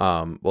now.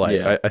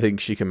 I think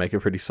she can make a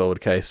pretty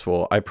solid case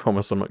for, I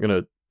promise I'm not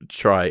going to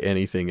try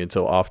anything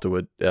until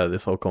afterward,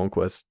 this whole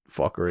Conquest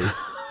fuckery.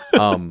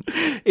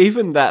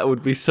 Even that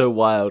would be so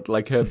wild,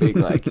 like her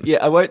being like,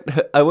 "Yeah,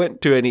 I won't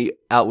do any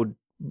outward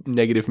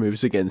negative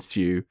moves against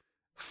you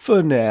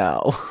for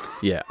now."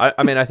 Yeah,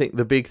 I mean, I think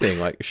the big thing,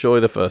 like,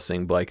 surely the first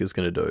thing Blake is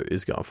going to do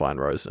is go and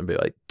find Rose and be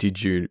like,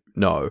 "Did you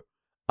know?"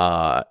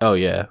 Oh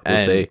yeah,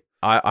 we'll see.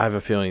 I have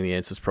a feeling the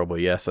answer is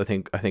probably yes. I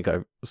think I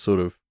sort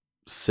of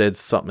said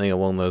something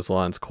along those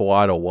lines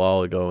quite a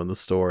while ago in the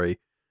story,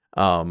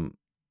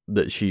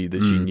 that she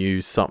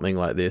knew something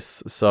like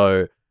this.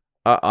 So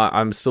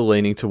I'm still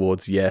leaning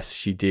towards yes,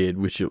 she did,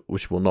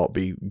 which will not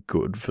be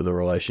good for the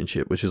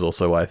relationship, which is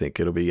also why I think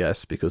it'll be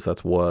yes, because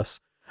that's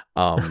worse.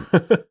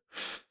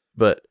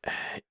 But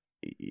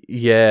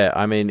yeah,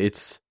 I mean,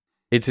 it's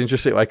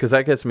interesting, like, because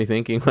that gets me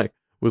thinking, like,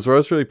 was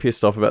Rose really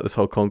pissed off about this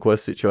whole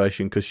Conquest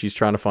situation because she's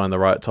trying to find the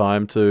right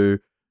time to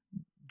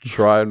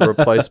try and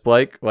replace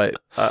Blake? Like,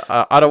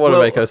 I don't want to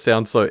make her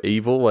sound so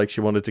evil, like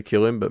she wanted to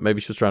kill him, but maybe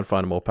she was trying to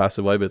find a more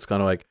passive way. But it's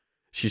kind of like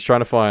she's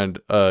trying to find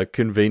a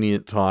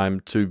convenient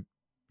time to,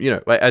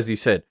 like, as you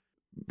said,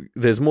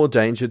 there's more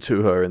danger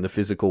to her in the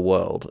physical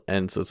world,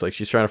 and so it's like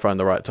she's trying to find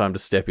the right time to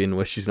step in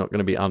where she's not going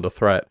to be under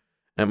threat.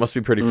 And it must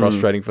be pretty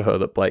frustrating for her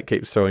that Blake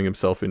keeps throwing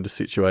himself into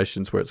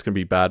situations where it's going to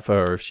be bad for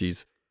her if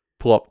she's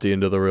plopped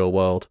into the real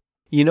world.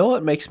 You know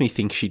what makes me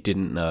think she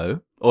didn't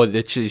know, or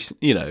that she's,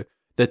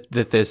 that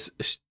there's,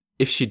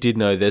 if she did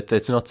know, that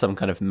there's not some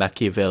kind of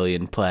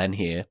Machiavellian plan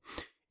here,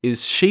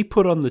 is she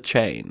put on the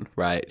chain,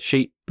 right?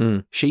 She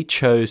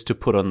chose to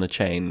put on the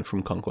chain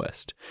from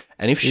Conquest.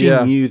 And if she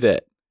knew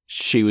that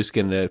she was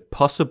going to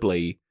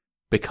possibly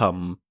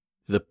become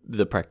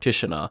the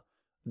practitioner,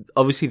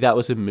 obviously that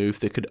was a move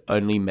that could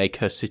only make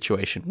her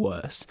situation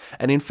worse.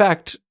 And in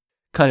fact,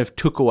 kind of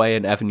took away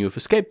an avenue of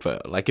escape for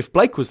her. Like, if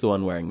Blake was the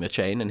one wearing the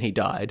chain and he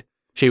died,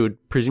 she would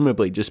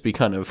presumably just be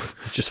kind of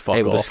just fuck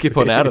able off. to skip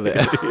on out of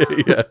there.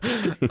 Yeah.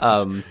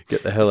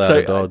 Get the hell out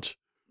of Dodge.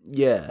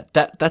 Yeah,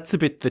 that's the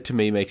bit that to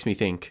me makes me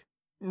think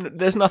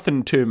there's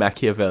nothing too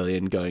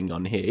Machiavellian going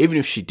on here, even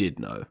if she did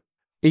know.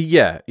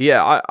 Yeah,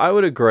 I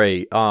would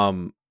agree.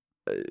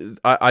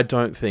 I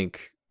don't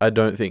think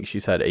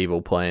she's had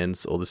evil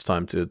plans all this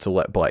time to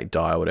let Blake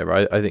die or whatever.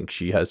 I think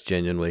she has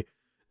genuinely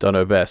done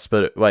her best,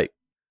 but like,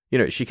 you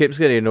know, she keeps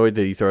getting annoyed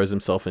that he throws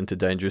himself into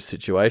dangerous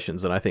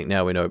situations, and I think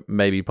now we know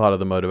maybe part of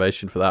the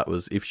motivation for that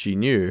was if she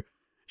knew,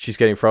 she's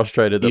getting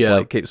frustrated that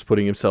Blake keeps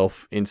putting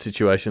himself in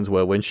situations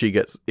where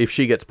if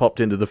she gets popped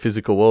into the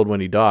physical world when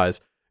he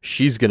dies,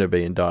 she's going to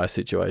be in dire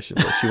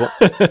situations.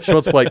 Like she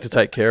wants Blake to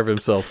take care of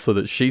himself so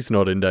that she's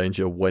not in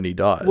danger when he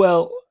dies.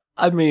 Well,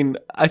 I mean,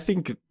 I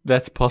think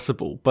that's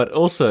possible, but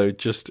also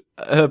just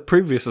her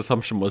previous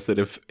assumption was that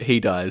if he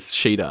dies,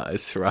 she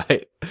dies,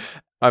 right?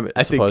 I mean,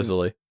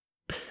 supposedly.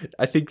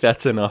 I think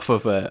that's enough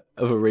of a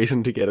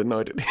reason to get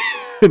annoyed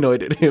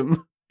at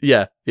him.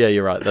 Yeah,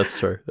 you're right. That's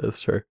true.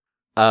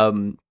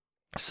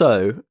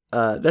 So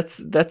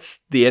that's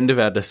the end of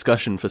our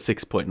discussion for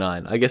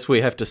 6.9. I guess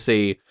we have to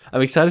see.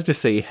 I'm excited to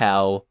see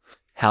how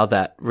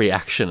that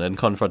reaction and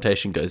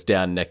confrontation goes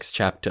down next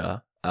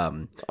chapter.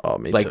 Me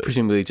Blake too.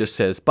 presumably just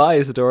says, "Bye,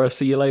 Isadora.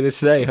 See you later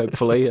today,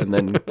 hopefully," and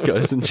then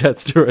goes and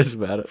chats to Rose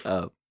about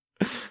it.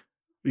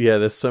 Yeah,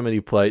 there's so many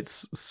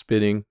plates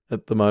spinning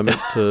at the moment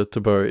to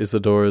borrow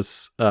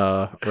Isadora's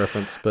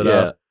reference,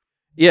 but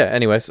yeah.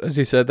 Anyways, as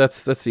you said,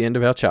 that's the end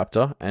of our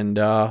chapter, and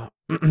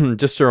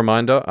just a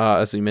reminder,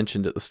 as we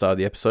mentioned at the start of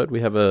the episode,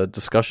 we have a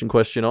discussion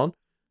question on,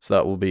 so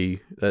that will be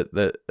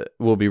that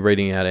we'll be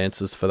reading out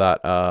answers for that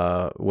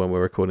when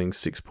we're recording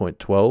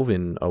 6.12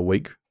 in a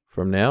week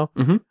from now,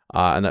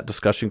 and that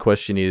discussion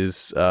question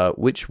is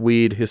which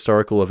weird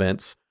historical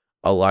events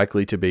are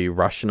likely to be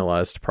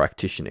rationalized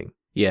practitioning.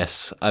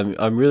 Yes,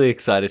 I'm really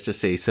excited to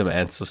see some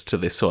answers to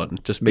this one,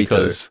 just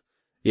because,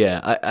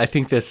 I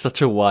think there's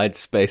such a wide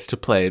space to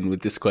play in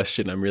with this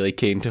question. I'm really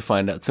keen to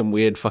find out some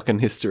weird fucking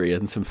history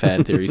and some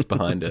fan theories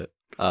behind it.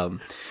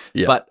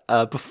 But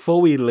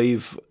before we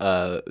leave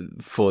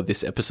for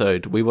this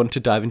episode, we want to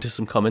dive into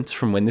some comments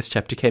from when this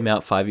chapter came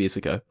out 5 years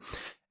ago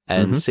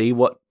and see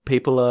what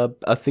people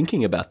are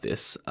thinking about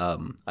this. I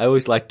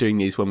always like doing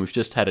these when we've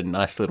just had a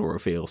nice little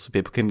reveal so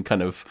people can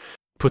kind of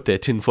put their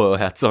tinfoil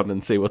hats on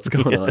and see what's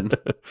going on.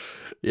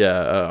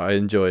 I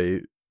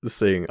enjoy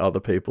seeing other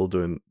people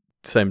doing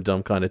the same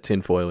dumb kind of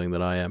tinfoiling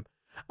that I am.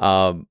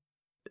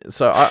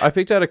 So I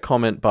picked out a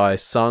comment by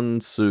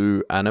Sun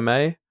Tzu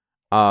Anime.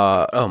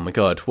 Oh my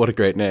god, what a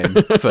great name,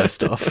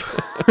 first off.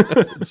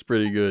 It's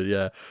pretty good,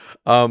 yeah.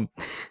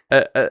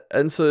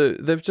 And so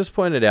they've just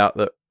pointed out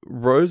that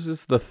Rose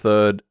is the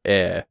third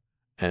heir,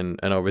 and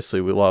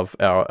obviously we love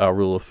our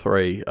rule of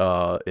three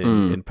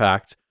in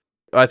Pact.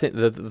 I think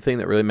the thing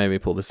that really made me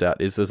pull this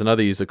out is there's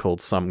another user called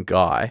Some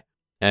Guy,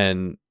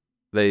 and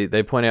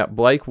they point out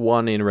Blake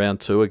won in round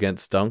 2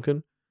 against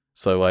Duncan.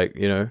 So, like,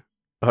 you know,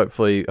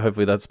 hopefully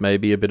that's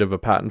maybe a bit of a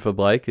pattern for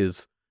Blake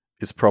is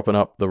propping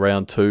up the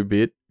round 2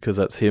 bit, because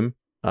that's him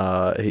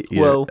as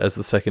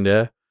the second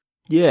heir.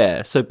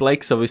 Yeah, so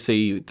Blake's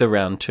obviously the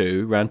round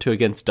 2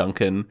 against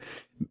Duncan.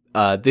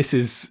 This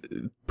is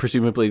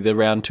presumably the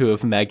round 2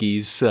 of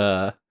Maggie's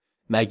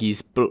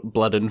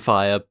blood and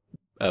fire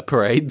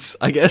parades,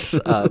 I guess.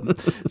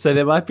 So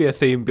there might be a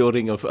theme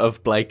building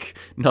of Blake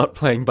not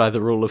playing by the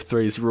rule of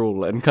three's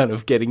rule and kind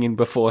of getting in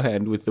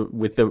beforehand with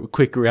the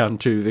quick round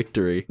 2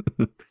 victory.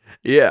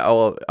 Yeah,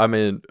 well, I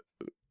mean,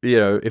 you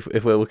know,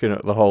 if we're looking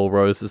at the whole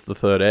Rose as the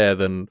third heir,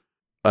 then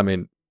I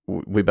mean,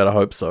 we better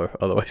hope so.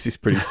 Otherwise, he's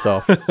pretty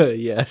stuffed.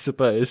 Yeah, I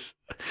suppose.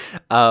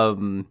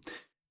 I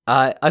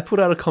put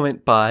out a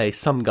comment by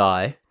some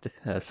guy,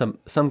 some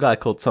guy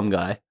called Some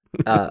Guy.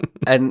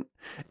 And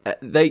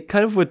they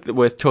kind of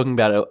were talking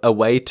about a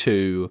way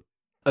to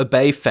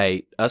obey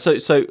fate.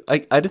 So I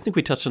don't think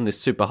we touched on this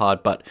super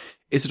hard, but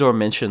Isadora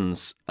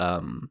mentions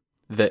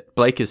that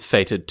Blake is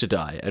fated to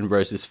die and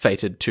Rose is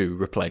fated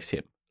to replace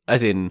him.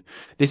 As in,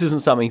 this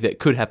isn't something that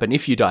could happen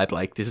if you die,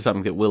 Blake. This is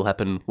something that will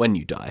happen when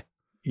you die.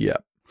 Yeah.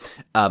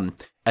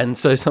 And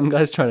so some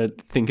guy's trying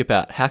to think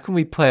about how can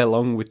we play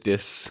along with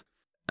this,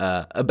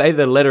 obey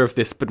the letter of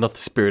this, but not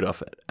the spirit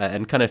of it,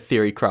 and kind of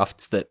theory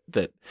crafts that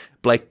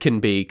Blake can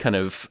be kind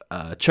of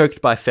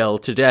choked by Fell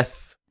to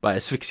death by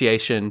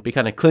asphyxiation, be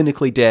kind of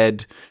clinically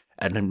dead,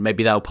 and then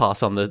maybe they'll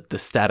pass on the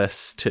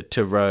status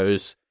to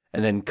Rose,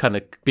 and then kind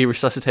of be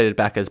resuscitated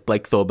back as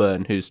Blake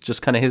Thorburn, who's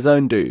just kind of his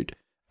own dude.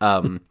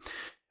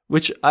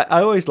 Which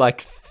I always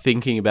like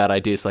thinking about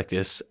ideas like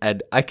this,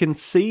 and I can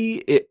see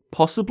it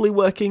possibly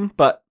working,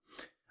 but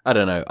I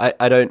don't know.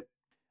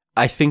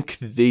 I think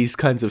these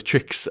kinds of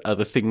tricks are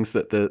the things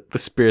that the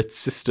spirit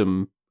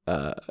system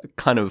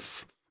kind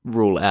of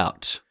rule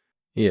out.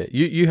 Yeah,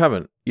 you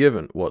haven't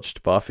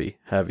watched Buffy,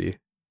 have you?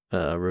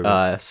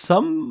 Ruben?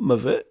 Some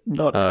of it,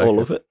 not all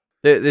of it.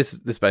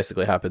 This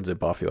basically happens in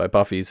Buffy. Like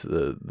Buffy's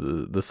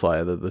the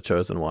Slayer, the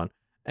chosen one,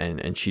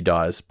 and she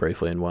dies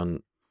briefly in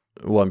one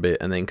bit,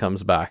 and then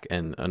comes back,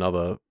 and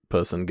another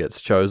person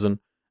gets chosen,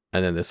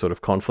 and then there's sort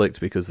of conflict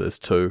because there's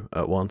two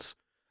at once.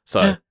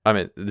 So, I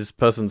mean, this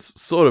person's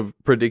sort of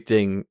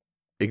predicting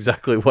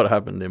exactly what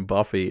happened in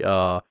Buffy,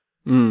 sort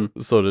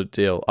of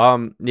deal.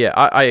 Yeah,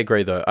 I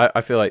agree though.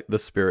 I feel like the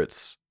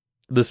spirits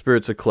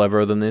are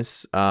cleverer than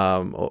this.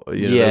 They're not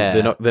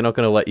going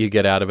to let you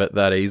get out of it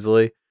that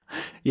easily.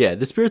 Yeah,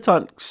 the spirits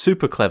aren't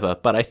super clever,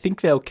 but I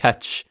think they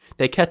catch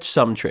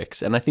some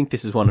tricks, and I think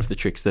this is one of the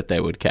tricks that they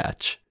would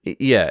catch.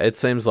 Yeah, it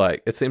seems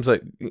like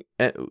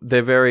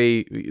they're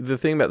very. The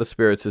thing about the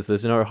spirits is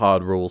there's no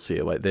hard rules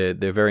here. Like they're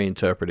very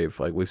interpretive.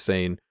 Like we've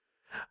seen.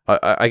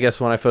 I guess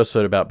when I first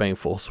heard about being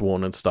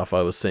forsworn and stuff,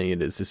 I was seeing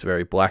it as this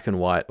very black and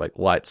white, like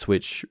light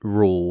switch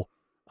rule,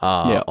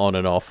 on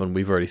and off. And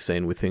we've already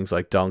seen with things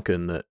like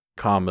Duncan that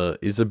karma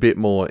is a bit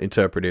more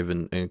interpretive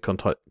and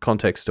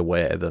context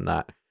aware than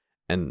that.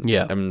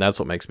 And that's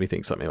what makes me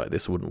think something like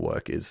this wouldn't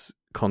work. Is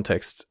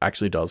context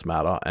actually does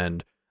matter,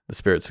 and the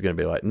spirits are going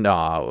to be like,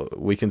 nah,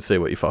 we can see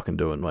what you're fucking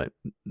doing. Like,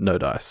 no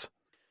dice.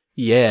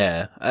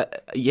 Yeah.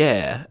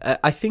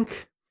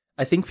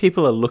 I think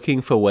people are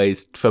looking for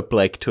ways for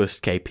Blake to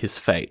escape his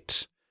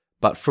fate.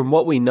 But from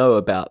what we know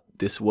about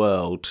this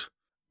world,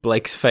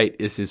 Blake's fate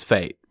is his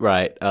fate,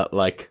 right?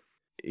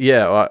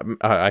 Yeah, well,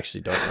 I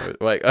actually don't know.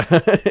 Like,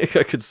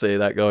 I could see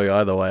that going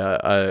either way.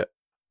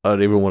 I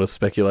don't even want to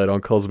speculate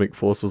on cosmic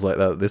forces like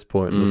that at this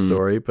point in the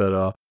story.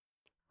 But,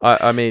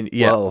 I mean,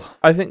 yeah, well,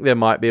 I think there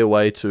might be a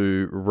way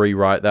to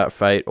rewrite that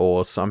fate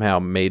or somehow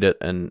meet it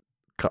and,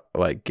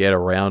 like, get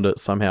around it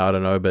somehow. I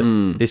don't know,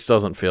 but this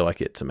doesn't feel like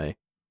it to me.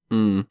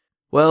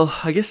 Well,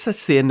 I guess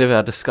that's the end of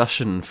our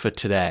discussion for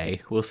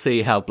today. We'll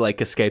see how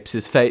Blake escapes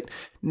his fate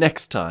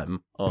next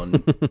time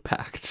on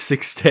Pact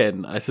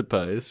 610, I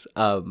suppose.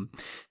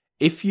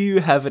 If you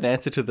have an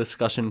answer to the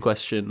discussion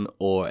question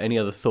or any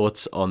other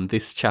thoughts on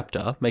this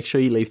chapter, make sure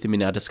you leave them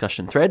in our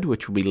discussion thread,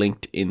 which will be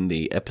linked in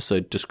the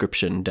episode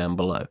description down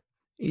below.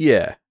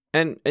 Yeah,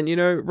 and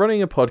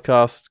running a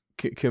podcast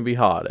can be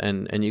hard,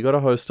 and you got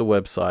to host a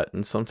website,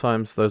 and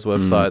sometimes those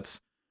websites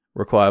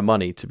require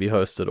money to be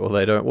hosted or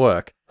they don't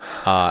work.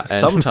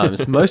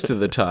 Sometimes, most of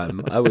the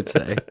time, I would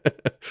say.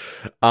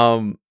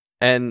 And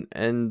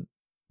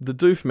the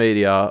Doof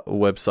Media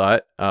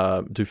website,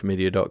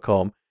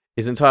 doofmedia.com,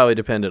 is entirely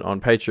dependent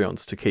on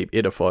Patreons to keep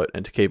it afloat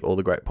and to keep all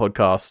the great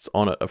podcasts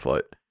on it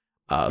afloat.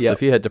 So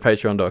if you head to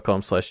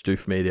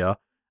patreon.com/doofmedia,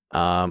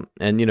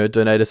 and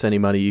donate us any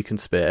money you can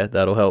spare,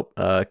 that'll help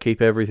keep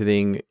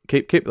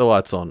the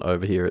lights on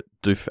over here at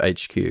Doof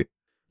HQ.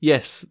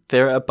 Yes,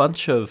 there are a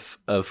bunch of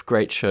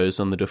great shows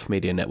on the Doof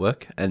Media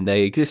Network, and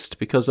they exist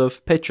because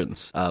of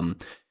patrons.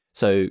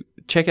 So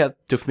check out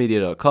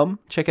doofmedia.com,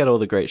 check out all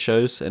the great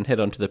shows, and head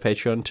on to the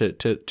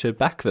Patreon to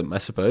back them, I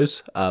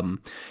suppose. And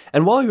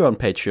while you're on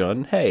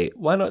Patreon, hey,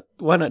 why not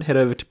head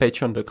over to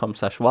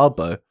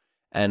patreon.com/wildbow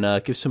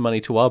and give some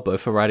money to Wildbow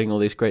for writing all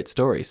these great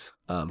stories.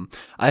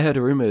 I heard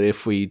a rumor that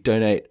if we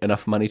donate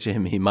enough money to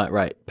him, he might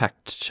write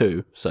Pact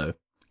 2, so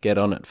get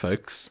on it,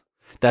 folks.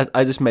 That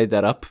I just made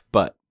that up,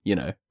 but,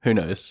 who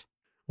knows?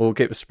 We'll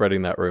keep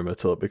spreading that rumor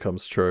till it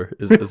becomes true.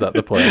 Is that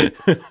the plan?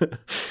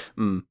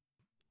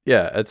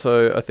 Yeah, and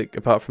so I think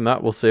apart from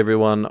that, we'll see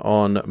everyone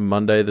on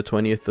Monday the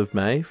 20th of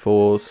May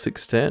for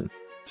 610.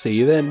 See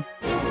you then.